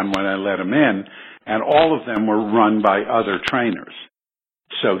compound when I let him in, and all of them were run by other trainers.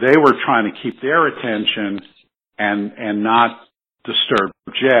 So they were trying to keep their attention and not disturb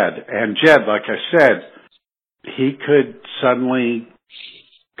Jed. And Jed, like I said, he could suddenly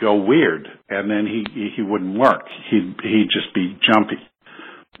go weird, and then he wouldn't work. He'd just be jumpy.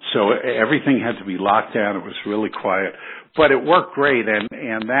 So everything had to be locked down. It was really quiet, but it worked great, and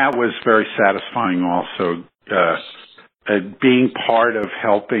that was very satisfying also, being part of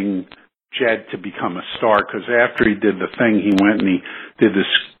helping Jed to become a star, because after he did the thing, he went and he did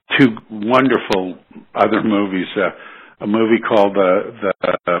this 2 wonderful other movies, a movie called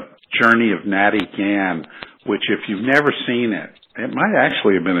The Journey of Natty Gann, which if you've never seen it might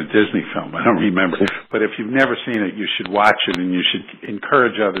actually have been a Disney film, I don't remember, but if you've never seen it, you should watch it, and you should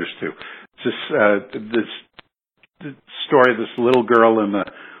encourage others to. It's this story of this little girl in the,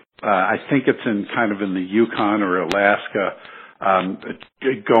 I think it's in the Yukon or Alaska,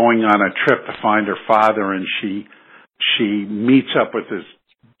 going on a trip to find her father, and she meets up with this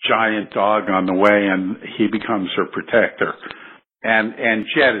giant dog on the way, and he becomes her protector. And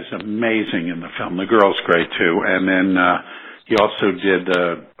Jed is amazing in the film. The girl's great too. And then he also did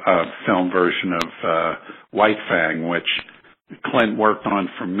a film version of White Fang, which Clint worked on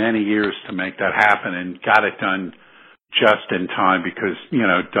for many years to make that happen, and got it done just in time because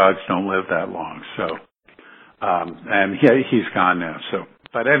dogs don't live that long. So. And he's gone now. So,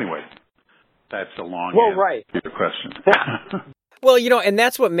 but anyway, that's a long answer to your question. Well, and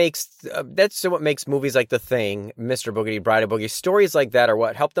that's what makes movies like The Thing, Mr. Boogedy, Bride of Boogie, stories like that are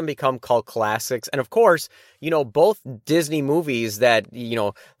what help them become cult classics. And of course, both Disney movies that,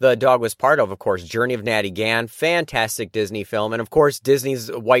 the dog was part of course, Journey of Natty Gann, fantastic Disney film. And of course, Disney's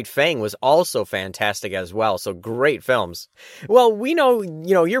White Fang was also fantastic as well. So great films. Well, we know,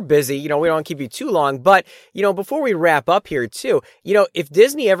 you're busy, we don't want to keep you too long, but, before we wrap up here too, if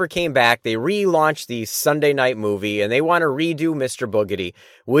Disney ever came back, they relaunched the Sunday night movie and they want to redo Mr. Boogedy,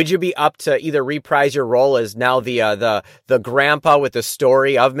 would you be up to either reprise your role as now the grandpa with the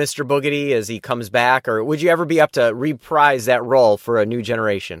story of Mr. Boogedy as he comes back, or would you ever be up to reprise that role for a new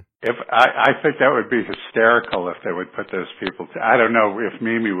generation? If I think that would be hysterical if they would put those people. I don't know if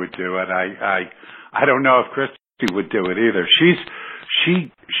Mimi would do it. I don't know if Christy would do it either.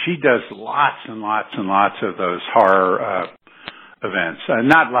 She does lots and lots and lots of those horror events.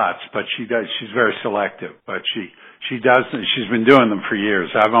 Not lots, but she does. She's very selective, but she does. She's been doing them for years.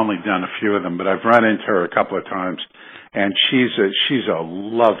 I've only done a few of them, but I've run into her a couple of times, and she's a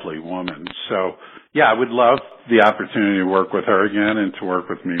lovely woman. So yeah, I would love the opportunity to work with her again and to work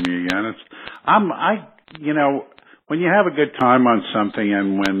with Mimi again. When you have a good time on something,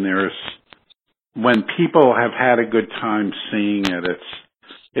 and when people have had a good time seeing it,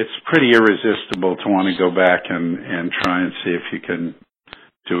 it's pretty irresistible to want to go back and try and see if you can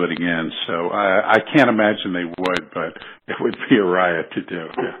do it again. So I can't imagine they would, but it would be a riot to do.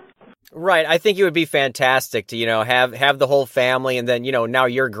 Yeah. Right. I think it would be fantastic to, have the whole family and then, now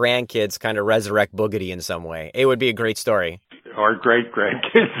your grandkids kind of resurrect Boogedy in some way. It would be a great story. Or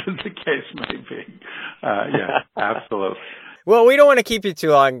great-grandkids, as the case may be. Yeah, absolutely. Well, we don't want to keep you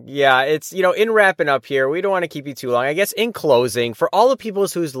too long. Yeah, it's, in wrapping up here, we don't want to keep you too long. I guess in closing, for all the people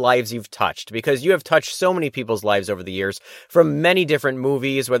whose lives you've touched, because you have touched so many people's lives over the years from many different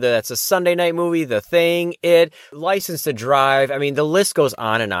movies, whether that's a Sunday night movie, The Thing, It, License to Drive. I mean, the list goes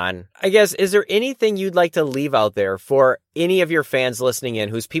on and on. I guess, is there anything you'd like to leave out there for any of your fans listening in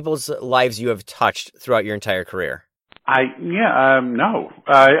whose people's lives you have touched throughout your entire career? No.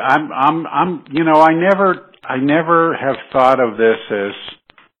 I never have thought of this as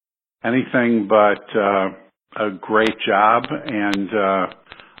anything but a great job, and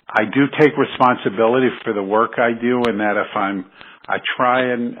I do take responsibility for the work I do, and that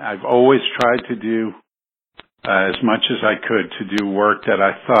I've always tried to do as much as I could to do work that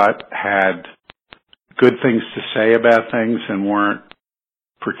I thought had good things to say about things and weren't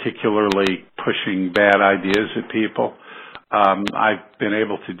particularly pushing bad ideas at people. I've been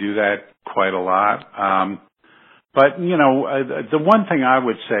able to do that quite a lot. But, the one thing I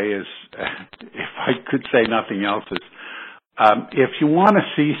would say is, if I could say nothing else, is if you want to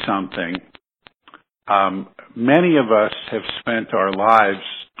see something, many of us have spent our lives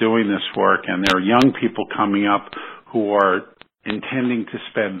doing this work, and there are young people coming up who are intending to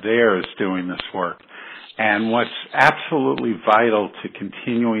spend theirs doing this work. And what's absolutely vital to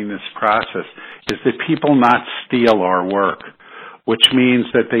continuing this process is that people not steal our work, which means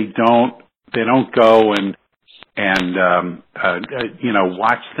that they don't go and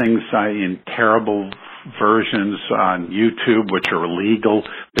watch things in terrible versions on YouTube, which are illegal.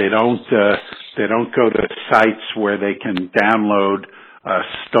 They don't go to sites where they can download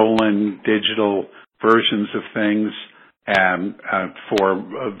stolen digital versions of things for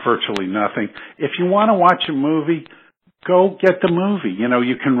virtually nothing. If you want to watch a movie, go get the movie.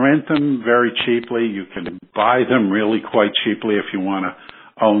 You can rent them very cheaply. You can buy them really quite cheaply if you want to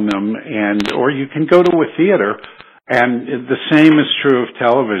own them, or you can go to a theater. And the same is true of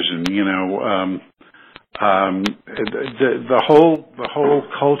television. The whole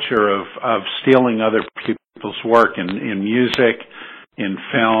culture of stealing other people's work in music, in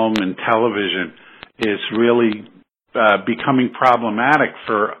film, and television is really becoming problematic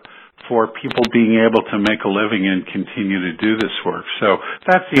for people being able to make a living and continue to do this work. So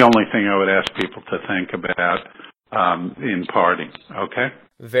that's the only thing I would ask people to think about in parting. Okay?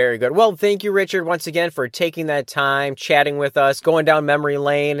 Very good. Well, thank you, Richard, once again for taking that time, chatting with us, going down memory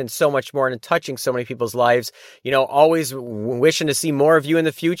lane and so much more, and touching so many people's lives. Always wishing to see more of you in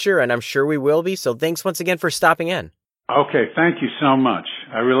the future, and I'm sure we will be. So thanks once again for stopping in. Okay. Thank you so much.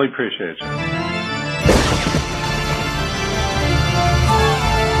 I really appreciate you.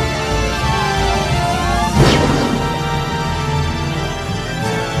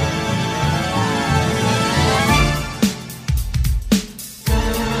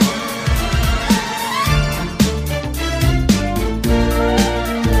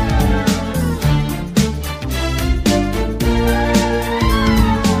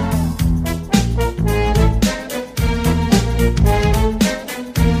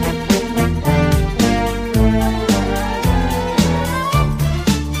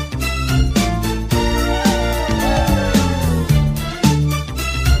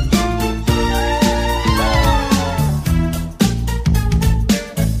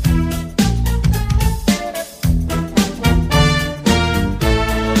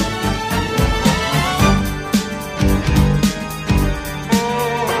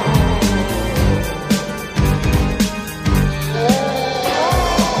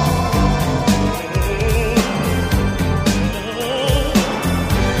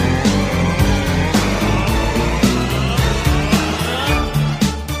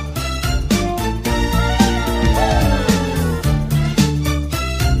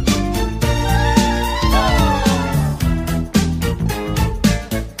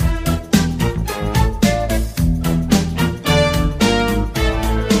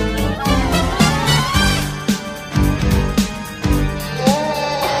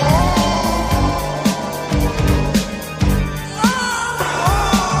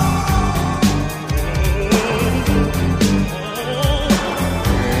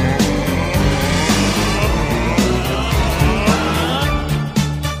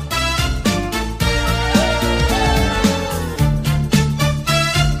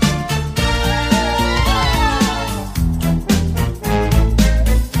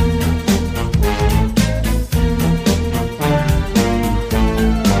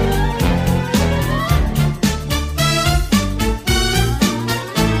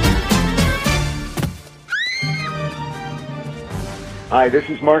 Hi, this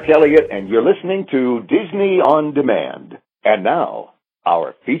is Mark Elliott, and you're listening to Disney On Demand. And now,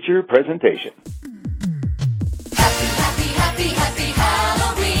 our feature presentation. Happy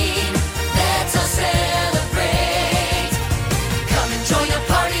Halloween. Let's all celebrate. Come and join a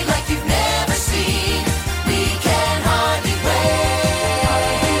party like you've never seen. We can hardly wait.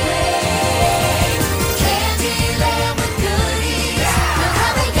 Candyland with goodies. We'll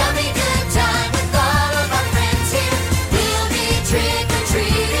have a yummy good time with all of our friends here. We'll be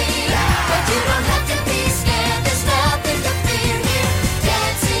trick-or-treating. But you don't have to be scared. There's nothing to fear here.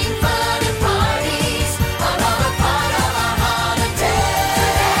 Dancing, fun, and parties. All a part of our holiday.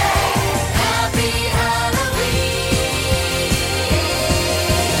 Happy Halloween.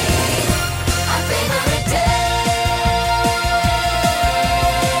 Our favorite day.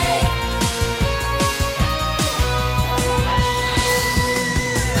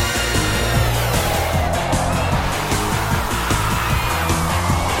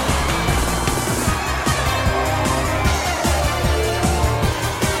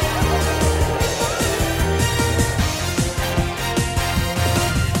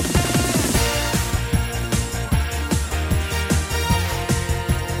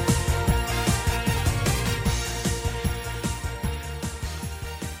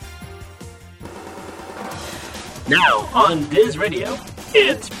 Now on Diz Radio,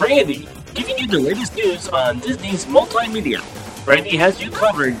 it's Brandy, giving you the latest news on Disney's multimedia. Brandy has you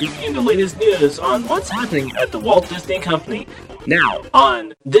covered, giving you the latest news on what's happening at the Walt Disney Company. Now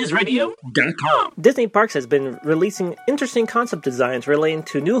on DizRadio.com. Disney Parks has been releasing interesting concept designs relating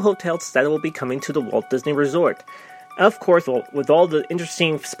to new hotels that will be coming to the Walt Disney Resort. Of course, with all the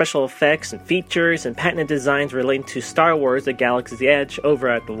interesting special effects and features and patented designs relating to Star Wars: The Galaxy's Edge over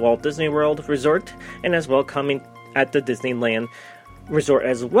at the Walt Disney World Resort, and as well coming at the Disneyland Resort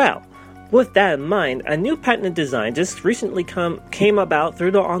as well. With that in mind, a new patented design just recently came about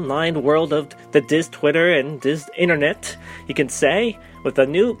through the online world of the Diz Twitter and Diz Internet, you can say, with a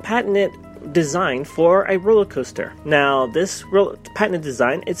new patented design for a roller coaster. Now, this patented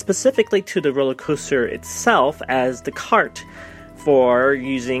design is specifically to the roller coaster itself as the cart for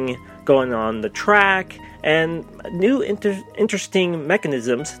going on the track, and new interesting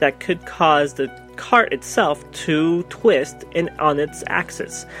mechanisms that could cause the cart itself to twist on its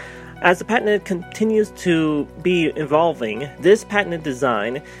axis. As the patent continues to be evolving, this patented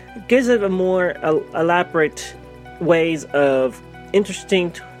design gives it a more elaborate ways of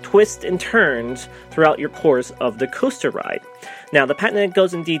interesting twists and turns throughout your course of the coaster ride. Now, the patent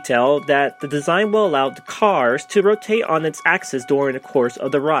goes in detail that the design will allow the cars to rotate on its axis during the course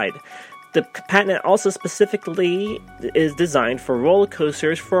of the ride. The patent also specifically is designed for roller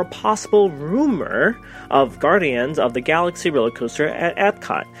coasters for a possible rumor of Guardians of the Galaxy roller coaster at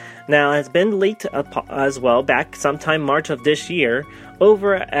Epcot. Now, it has been leaked as well back sometime March of this year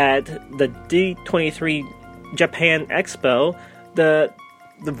over at the D23 Japan Expo. The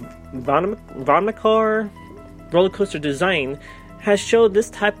Vonnecar roller coaster design has showed this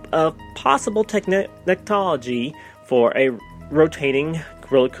type of possible technology for a rotating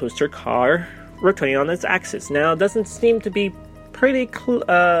roller coaster car rotating on its axis. Now, it doesn't seem to be pretty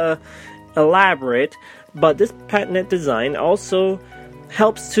elaborate, but this patented design also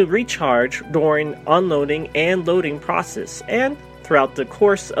helps to recharge during unloading and loading process. And throughout the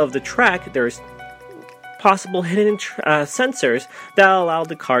course of the track, there's possible hidden sensors that allow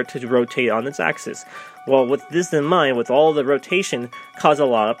the car to rotate on its axis. Well, with this in mind, with all the rotation, cause a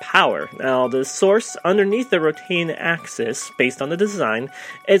lot of power. Now, the source underneath the rotating axis, based on the design,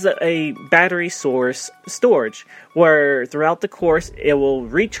 is a battery source storage, where throughout the course, it will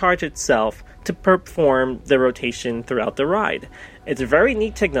recharge itself to perform the rotation throughout the ride. It's a very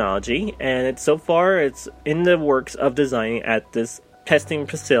neat technology, and it's in the works of designing at this testing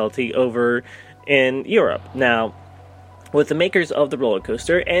facility over in Europe. Now, with the makers of the roller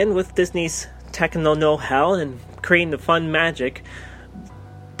coaster, and with Disney's techno know-how and creating the fun magic,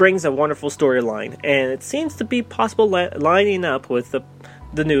 brings a wonderful storyline, and it seems to be possible lining up with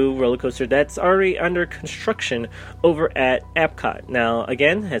the new roller coaster that's already under construction over at Epcot. Now,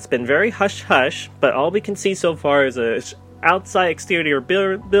 again, it's been very hush-hush, but all we can see so far is a outside exterior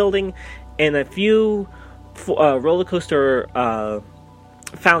building and a few roller coaster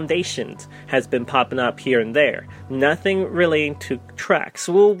foundations has been popping up here and there. Nothing relating to tracks.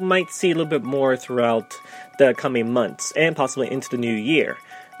 We might see a little bit more throughout the coming months and possibly into the new year.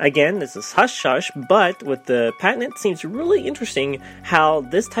 Again, this is hush-hush, but with the patent, it seems really interesting how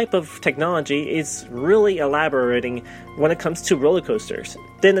this type of technology is really elaborating when it comes to roller coasters.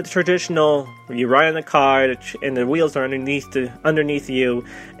 Then the traditional, you ride in the car and the wheels are underneath you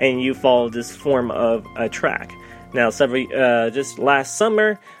and you follow this form of a track. Now, just last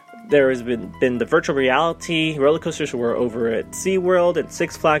summer, there has been the virtual reality roller coasters were over at SeaWorld, and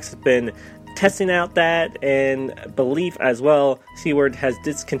Six Flags has been testing out that, and believe as well, SeaWorld has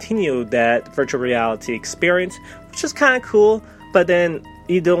discontinued that virtual reality experience, which is kind of cool, but then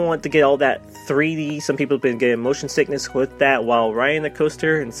you don't want to get all that 3D. Some people have been getting motion sickness with that while riding the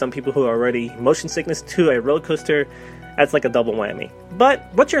coaster, and some people who are already motion sickness to a roller coaster, that's like a double whammy. But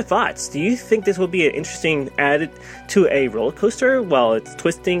what's your thoughts? Do you think this will be an interesting added to a roller coaster while it's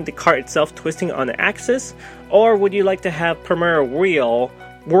twisting, the cart itself twisting on the axis? Or would you like to have I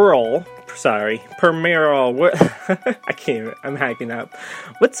can't, I'm hyping up.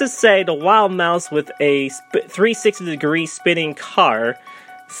 Let's just say the Wild Mouse with a 360-degree spinning car,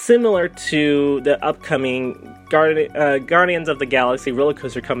 similar to the upcoming Guardians of the Galaxy roller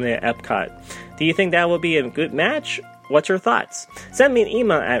coaster coming at Epcot. Do you think that will be a good match? What's your thoughts? Send me an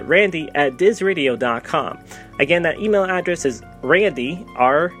email at randy@dizradio.com. Again, that email address is randy,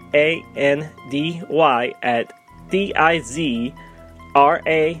 R-A-N-D-Y, at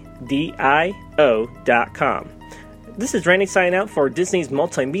DIZRADIO.com. This is Randy signing out for Disney's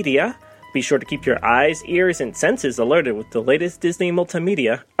Multimedia. Be sure to keep your eyes, ears, and senses alerted with the latest Disney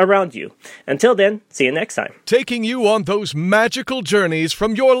multimedia around you. Until then, see you next time. Taking you on those magical journeys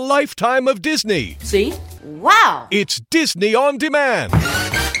from your lifetime of Disney. See? Wow! It's Disney On Demand.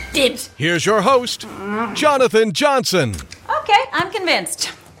 Dibs. Here's your host, Jonathan Johnson. Okay, I'm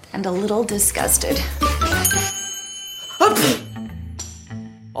convinced. And a little disgusted.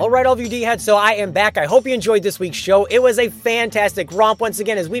 All right, all of you D-heads, so I am back. I hope you enjoyed this week's show. It was a fantastic romp once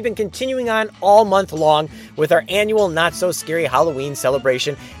again as we've been continuing on all month long with our annual Not So Scary Halloween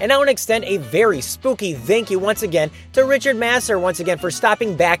celebration. And I want to extend a very spooky thank you once again to Richard Masur once again for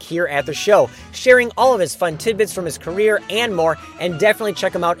stopping back here at the show, sharing all of his fun tidbits from his career and more, and definitely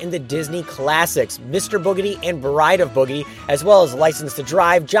check him out in the Disney classics, Mr. Boogedy and Bride of Boogedy, as well as License to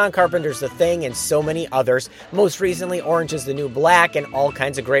Drive, John Carpenter's The Thing, and so many others. Most recently, Orange is the New Black, and all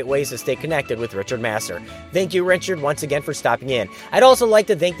kinds of great ways to stay connected with Richard Masur. Thank you, Richard, once again for stopping in. I'd also like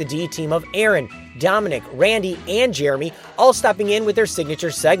to thank the D team of Aaron, Dominic, Randy, and Jeremy, all stopping in with their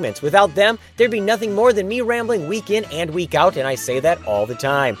signature segments. Without them, there'd be nothing more than me rambling week in and week out, and I say that all the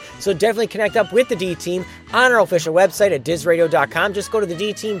time. So definitely connect up with the D team on our official website at DizRadio.com. Just go to the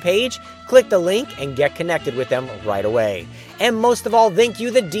D team page, click the link, and get connected with them right away. And most of all, thank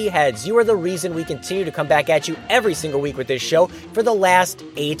you, the D-heads. You are the reason we continue to come back at you every single week with this show for the last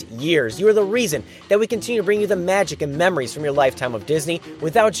 8 years. You are the reason that we continue to bring you the magic and memories from your lifetime of Disney.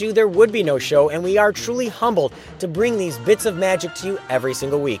 Without you, there would be no show, and we are truly humbled to bring these bits of magic to you every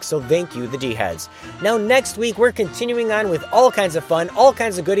single week. So thank you, the D-heads. Now, next week, we're continuing on with all kinds of fun, all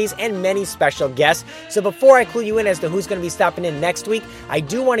kinds of goodies, and many special guests. So before I clue you in as to who's going to be stopping in next week, I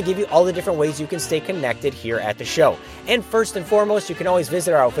do want to give you all the different ways you can stay connected here at the show. And first and foremost, you can always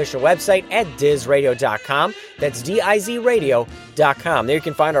visit our official website at DizRadio.com. That's DIZRadio.com. There you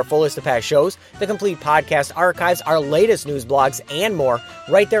can find our full list of past shows, the complete podcast archives, our latest news blogs, and more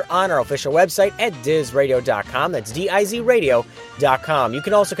right there on our official website at DizRadio.com. That's DIZRadio.com. You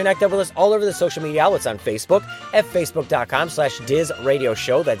can also connect up with us all over the social media outlets on Facebook at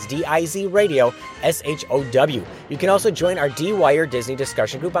Facebook.com/DizRadioShow. That's DIZRadio SHOW. You can also join our D-Wire Disney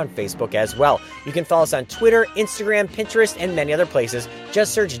discussion group on Facebook as well. You can follow us on Twitter, Instagram, Pinterest, and many other places.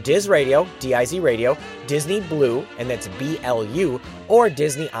 Just search Diz Radio, D-I-Z Radio, Disney Blue, and that's B-L-U, or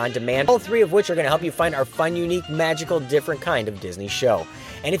Disney On Demand, all three of which are going to help you find our fun, unique, magical, different kind of Disney show.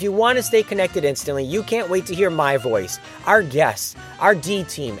 And if you want to stay connected instantly, you can't wait to hear my voice, our guests, our D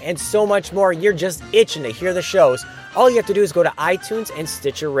team, and so much more. You're just itching to hear the shows. All you have to do is go to iTunes and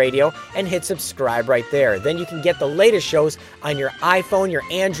Stitcher Radio and hit subscribe right there. Then you can get the latest shows on your iPhone, your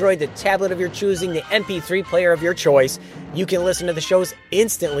Android, the tablet of your choosing, the MP3 player of your choice. You can listen to the shows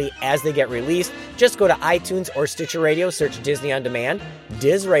instantly as they get released. Just go to iTunes or Stitcher Radio, search Disney On Demand,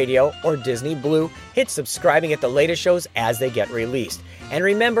 Diz Radio, or Disney Blue. Hit subscribe and get the latest shows as they get released. And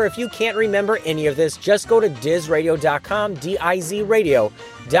remember, if you can't remember any of this, just go to DizRadio.com,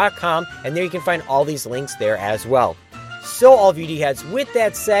 DIZRadio.com, and there you can find all these links there as well. So all of you D-heads, with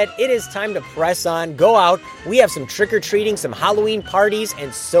that said, it is time to press on, go out. We have some trick-or-treating, some Halloween parties,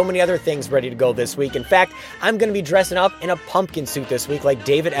 and so many other things ready to go this week. In fact, I'm going to be dressing up in a pumpkin suit this week like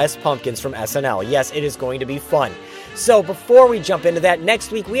David S. Pumpkins from SNL. Yes, it is going to be fun. So before we jump into that,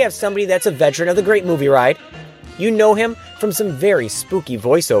 next week we have somebody that's a veteran of the Great Movie Ride. You know him from some very spooky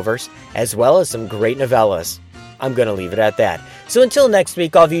voiceovers, as well as some great novellas. I'm going to leave it at that. So until next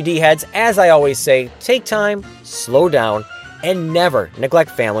week, all of you D-heads, as I always say, take time, slow down, and never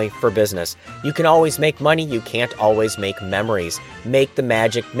neglect family for business. You can always make money, you can't always make memories. Make the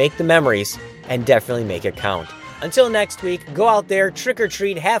magic, make the memories, and definitely make it count. Until next week, go out there, trick or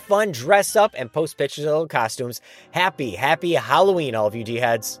treat, have fun, dress up, and post pictures of little costumes. Happy Halloween, all of you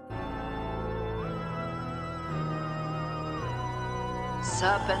D-heads.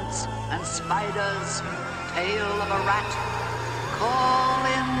 Serpents and spiders, tail of a rat, call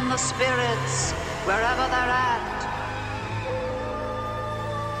in the spirits wherever they're at.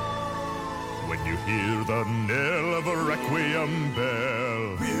 When you hear the knell of a requiem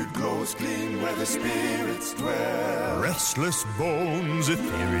bell, weird glows gleam where the spirits dwell. Restless bones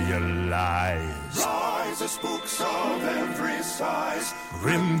etherealize. Rise the spooks of every size.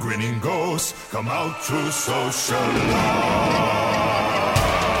 Grim grinning ghosts come out to socialize.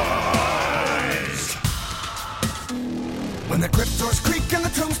 When the crypt doors creak and the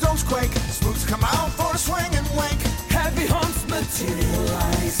tombstones quake, spooks come out for a swing and wake. Heavy haunts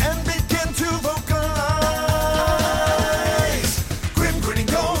materialize and begin to vocalize. Grim grinning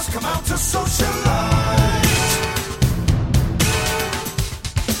ghosts come out to socialize.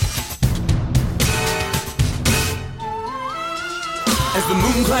 As the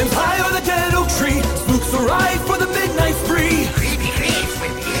moon climbs high over the dead oak tree, spooks arrive for the midnight spree. Creepy creeps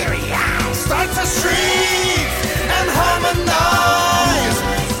with eerie eyes start to shriek and harmonize.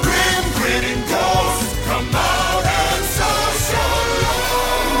 Grim grinning ghosts come out and socialize.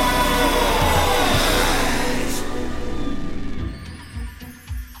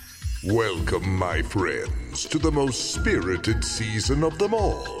 Welcome, my friends, to the most spirited season of them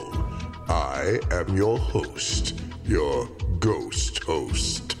all. I am your host, your ghost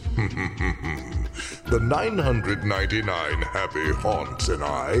host. The 999 happy haunts and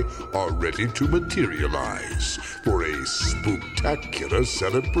I are ready to materialize for a spooktacular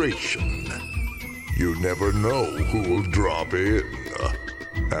celebration. You never know who will drop in.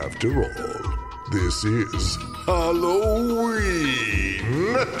 After all, this is Halloween.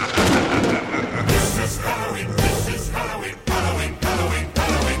 This is Halloween, this is Halloween, Halloween, Halloween,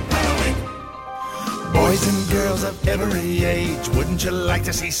 Halloween, Halloween. Boys and girls of every age, wouldn't you like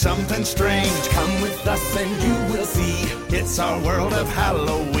to see something strange? Come with us and you will see. It's our world of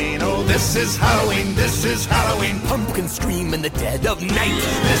Halloween. Oh, this is Halloween, this is Halloween. Pumpkins scream in the dead of night.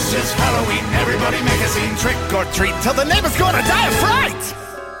 This is Halloween, everybody make a scene. Trick or treat till the neighbor's gonna die of fright.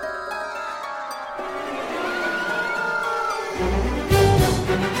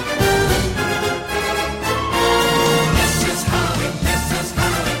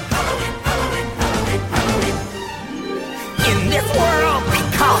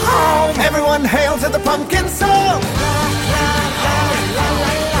 Everyone hail to the pumpkin song!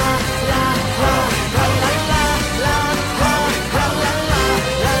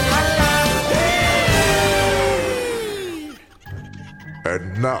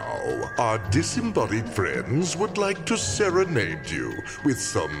 And now, our disembodied friends would like to serenade you with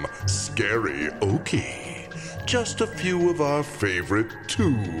some scary okie. Just a few of our favorite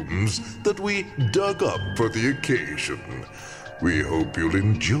tombs that we dug up for the occasion. We hope you'll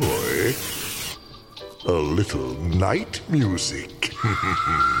enjoy a little night music.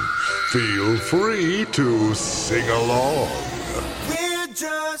 Feel free to sing along. We're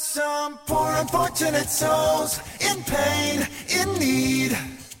just some poor unfortunate souls in pain, in need.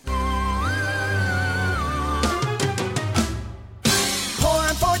 Poor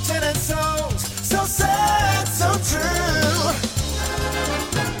unfortunate souls, so sad, so true.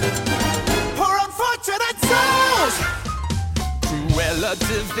 Poor unfortunate souls. Cruella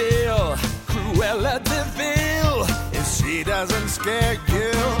de Vil, Cruella de Vil. If she doesn't scare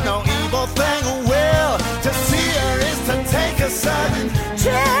you, no evil thing will. To see her is to take a sudden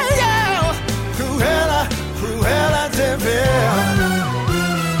chill. Cruella, Cruella de Vil.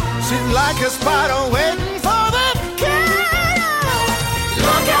 She's like a spider waiting for the kill.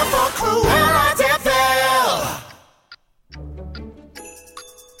 Look out for Cruella de Vil.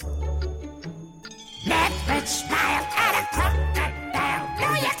 That rich smile at a crocodile. No,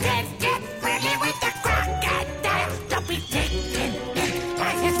 you can't get friendly with the crocodile. Don't be taken in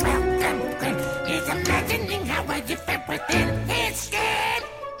by his welcome grin. He's imagining how well you fit within his skin.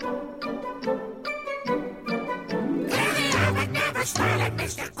 Clearly I would never smile at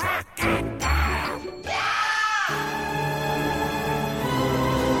Mr. Crocodile.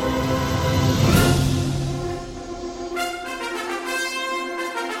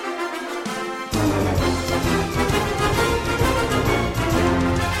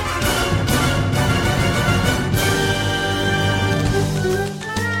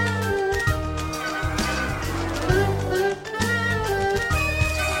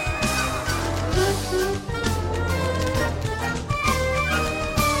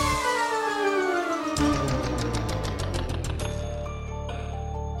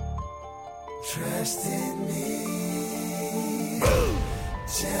 Trust in me.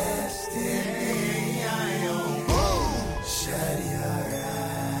 Just in me. Shut your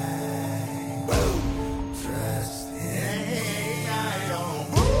eye. Trust in me.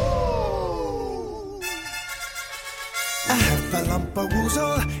 A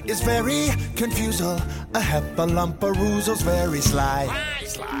heffalumpa-woozle is very confusal. A heffalumpa-woozle's very sly.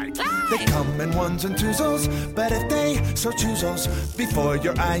 They come in ones and twosles, but if they so choose-os, before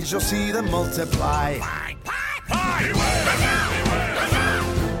your eyes you'll see them multiply.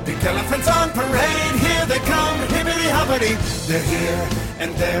 Pink elephants on parade, here they come, hippity-hoppity. They're here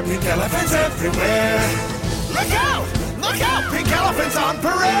and there, pink elephants everywhere. Look out! Look out! Pink elephants on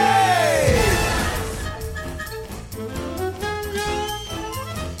parade!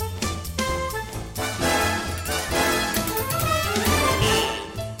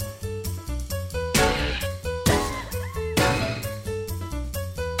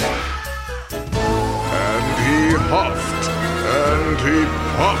 Puffed, and he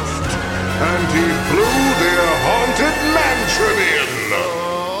puffed, and he blew their haunted mansion in.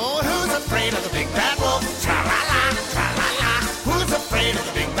 Oh, who's afraid of the big bad wolf? Tra-la-la, tra-la-la. Who's afraid of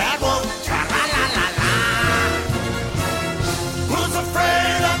the big bad wolf? Tra-la-la-la-la. Who's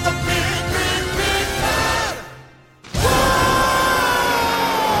afraid of the big, big, big bad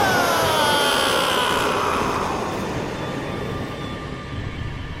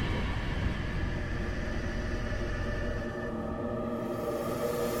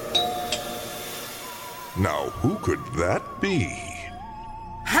Now, who could that be?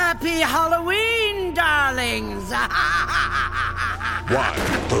 Happy Halloween, darlings! Why,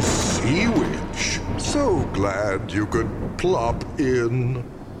 the Sea Witch. So glad you could plop in.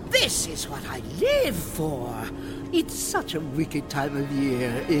 This is what I live for. It's such a wicked time of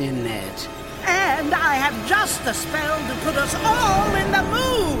year, isn't it? And I have just the spell to put us all in the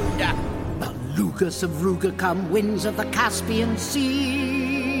mood. Belugas of Rugacum, winds of the Caspian Sea.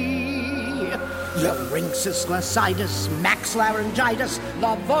 Larynxus, glasitis, max laryngitis,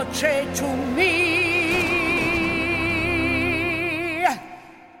 la voce to me.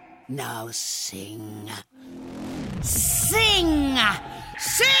 Now sing. Sing!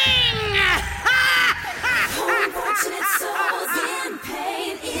 Sing! Unfortunate souls in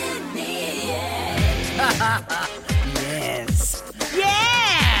pain in the end. Yes.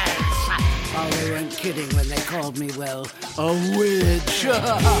 Yes! Oh, they weren't kidding when they called me, well, a witch.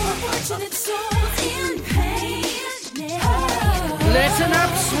 Unfortunate souls in pain. Listen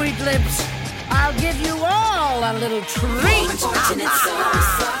up, sweet lips. I'll give you all a little treat. Unfortunate souls,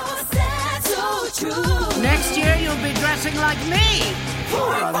 so sad, so true. Next year you'll be dressing like me.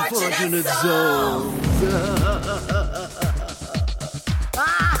 Poor unfortunate souls.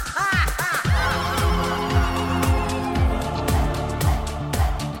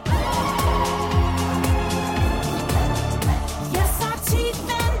 Yes, our teeth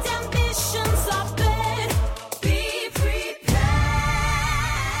and ambitions are bad. Be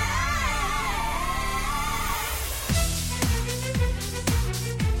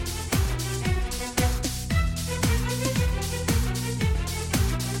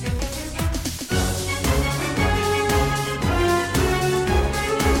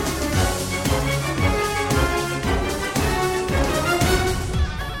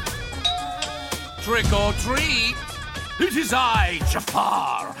Trick or treat! It is I,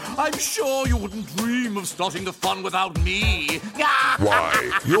 Jafar. I'm sure you wouldn't dream of starting the fun without me.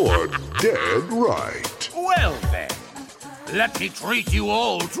 Why, you're dead right. Well then, let me treat you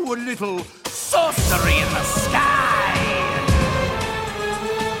all to a little sorcery in the sky.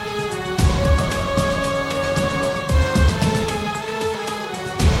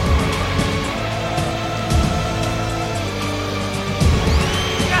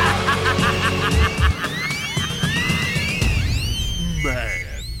 Man,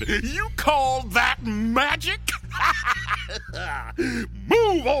 you call that magic?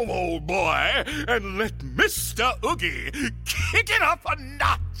 Move over, old boy, and let Mr. Oogie kick it up a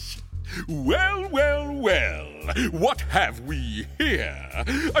notch. Well, well, well, what have we here?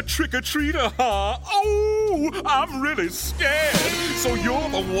 A trick-or-treater, huh? Oh, I'm really scared. So you're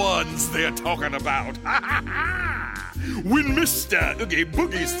the ones they're talking about. When Mr. Oogie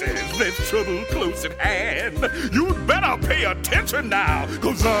Boogie says there's trouble close at hand, you'd better pay attention now,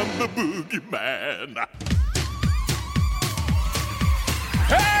 'cause I'm the boogeyman.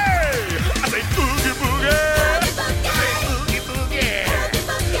 Hey! I say Oogie Boogie! I say Oogie Boogie!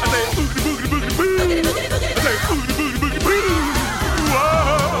 I say Oogie Boogie Boogie Boo! I say Oogie Boogie Boogie Boo! Whoa!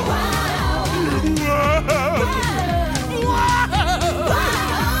 Whoa!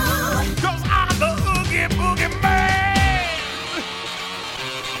 'Cause I'm the Oogie Boogie Man!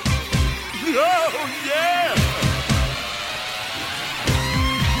 Oh!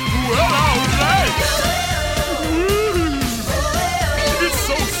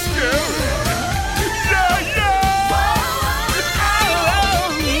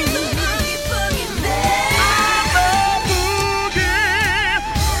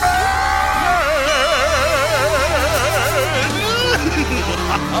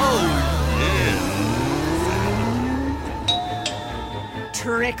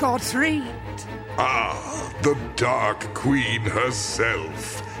 trick or treat. Ah, the Dark Queen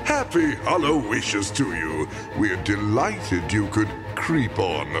herself. Happy Hollow Wishes to you. We're delighted you could creep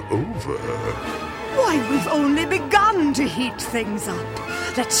on over. Why, we've only begun to heat things up.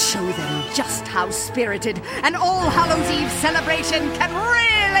 Let's show them just how spirited an All Hallows Eve celebration can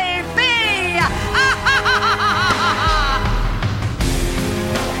really be!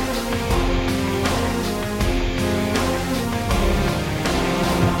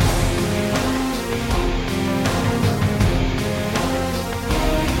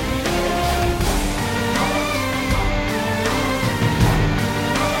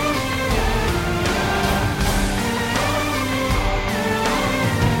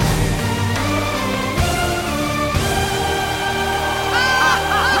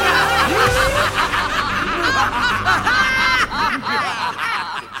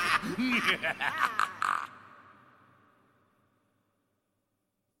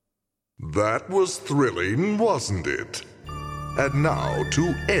 That was thrilling, wasn't it? And now,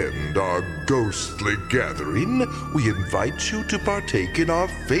 to end our ghostly gathering, we invite you to partake in our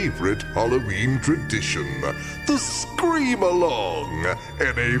favorite Halloween tradition, the Scream-Along.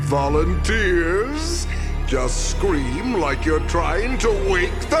 Any volunteers? Just scream like you're trying to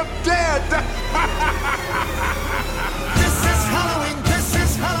wake the dead! This is Halloween, this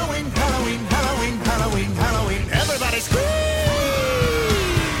is Halloween, Halloween, Halloween, Halloween, Halloween. Everybody scream!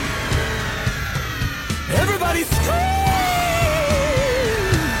 Everybody scream!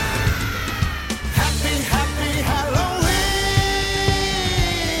 Happy, happy Halloween!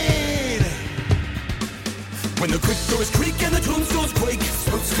 When the crypt doors creak and the tombstones quake,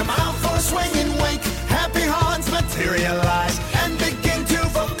 spooks come out for a swinging wake. Happy haunts materialize and begin to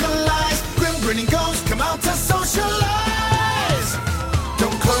vocalize. Grim grinning ghosts come out to socialize.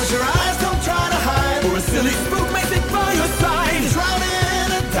 Don't close your eyes, don't try to hide, or a silly spook may sit by your side. Shrouded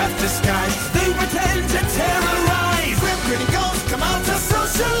in a death disguise, they pretend to terrorize. Grim grinning ghosts come out to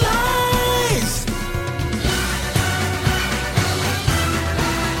socialize.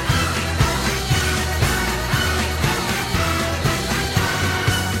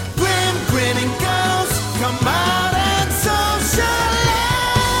 Grim grinning ghosts come out and socialize.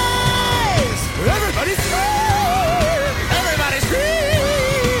 Everybody scream! Everybody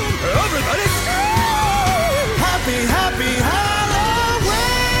scream! Everybody scream! Happy, happy Halloween!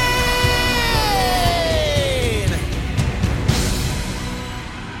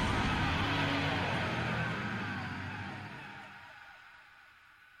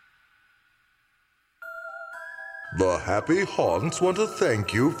 The Happy Haunts want to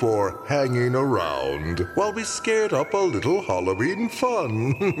thank you for hanging around while we scared up a little Halloween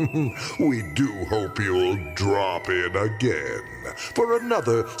fun. We do hope you'll drop in again for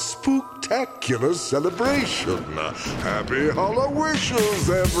another spooktacular celebration. Happy Hallowishes,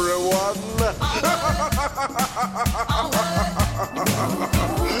 everyone!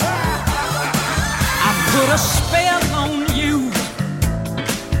 I put a spell on you,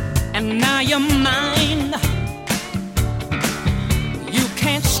 and now you're mine. You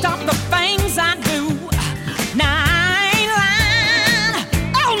can't stop the things I do. Now I ain't lying.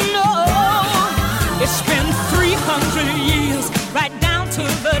 Oh no, it's been 300 years, right down to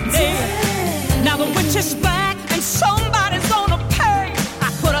the day. Now the witch is back, and somebody's gonna pay. I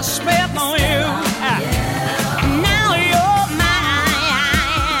put a spell on you. Now you're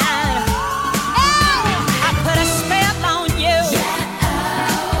mine. Oh, I put a spell on you,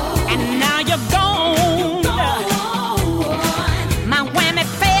 and now you're gone. My whammy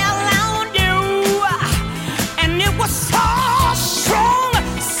fell on you, and it was so strong,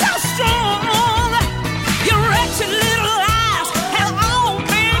 so strong. Your wretched little lives have all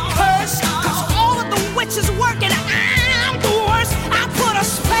been cursed, 'cause all of the witches working, I'm the worst. I put a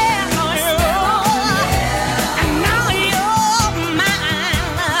spell on you, and now you're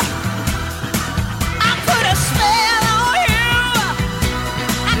mine. I put a spell on you,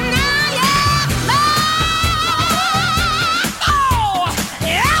 and now you're mine. Oh,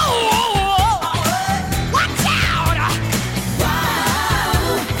 yeah. Watch out.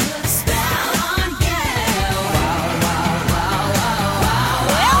 Spell on you.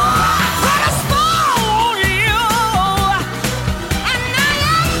 I put a spell on you, and now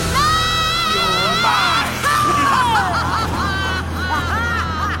you're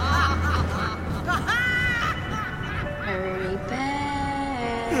Hurry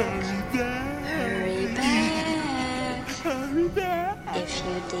back. Hurry back. Hurry back. If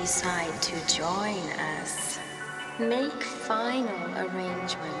you decide to join us, make final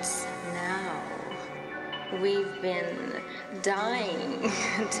arrangements now. We've been dying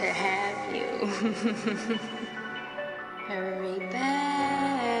to have you. Hurry back.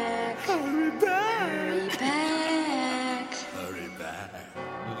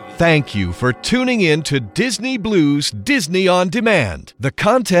 Thank you for tuning in to Disney Blues Disney on Demand. The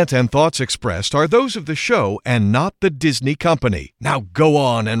content and thoughts expressed are those of the show and not the Disney Company. Now go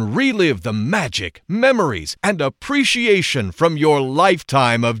on and relive the magic, memories, and appreciation from your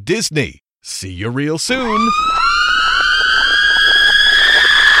lifetime of Disney. See you real soon.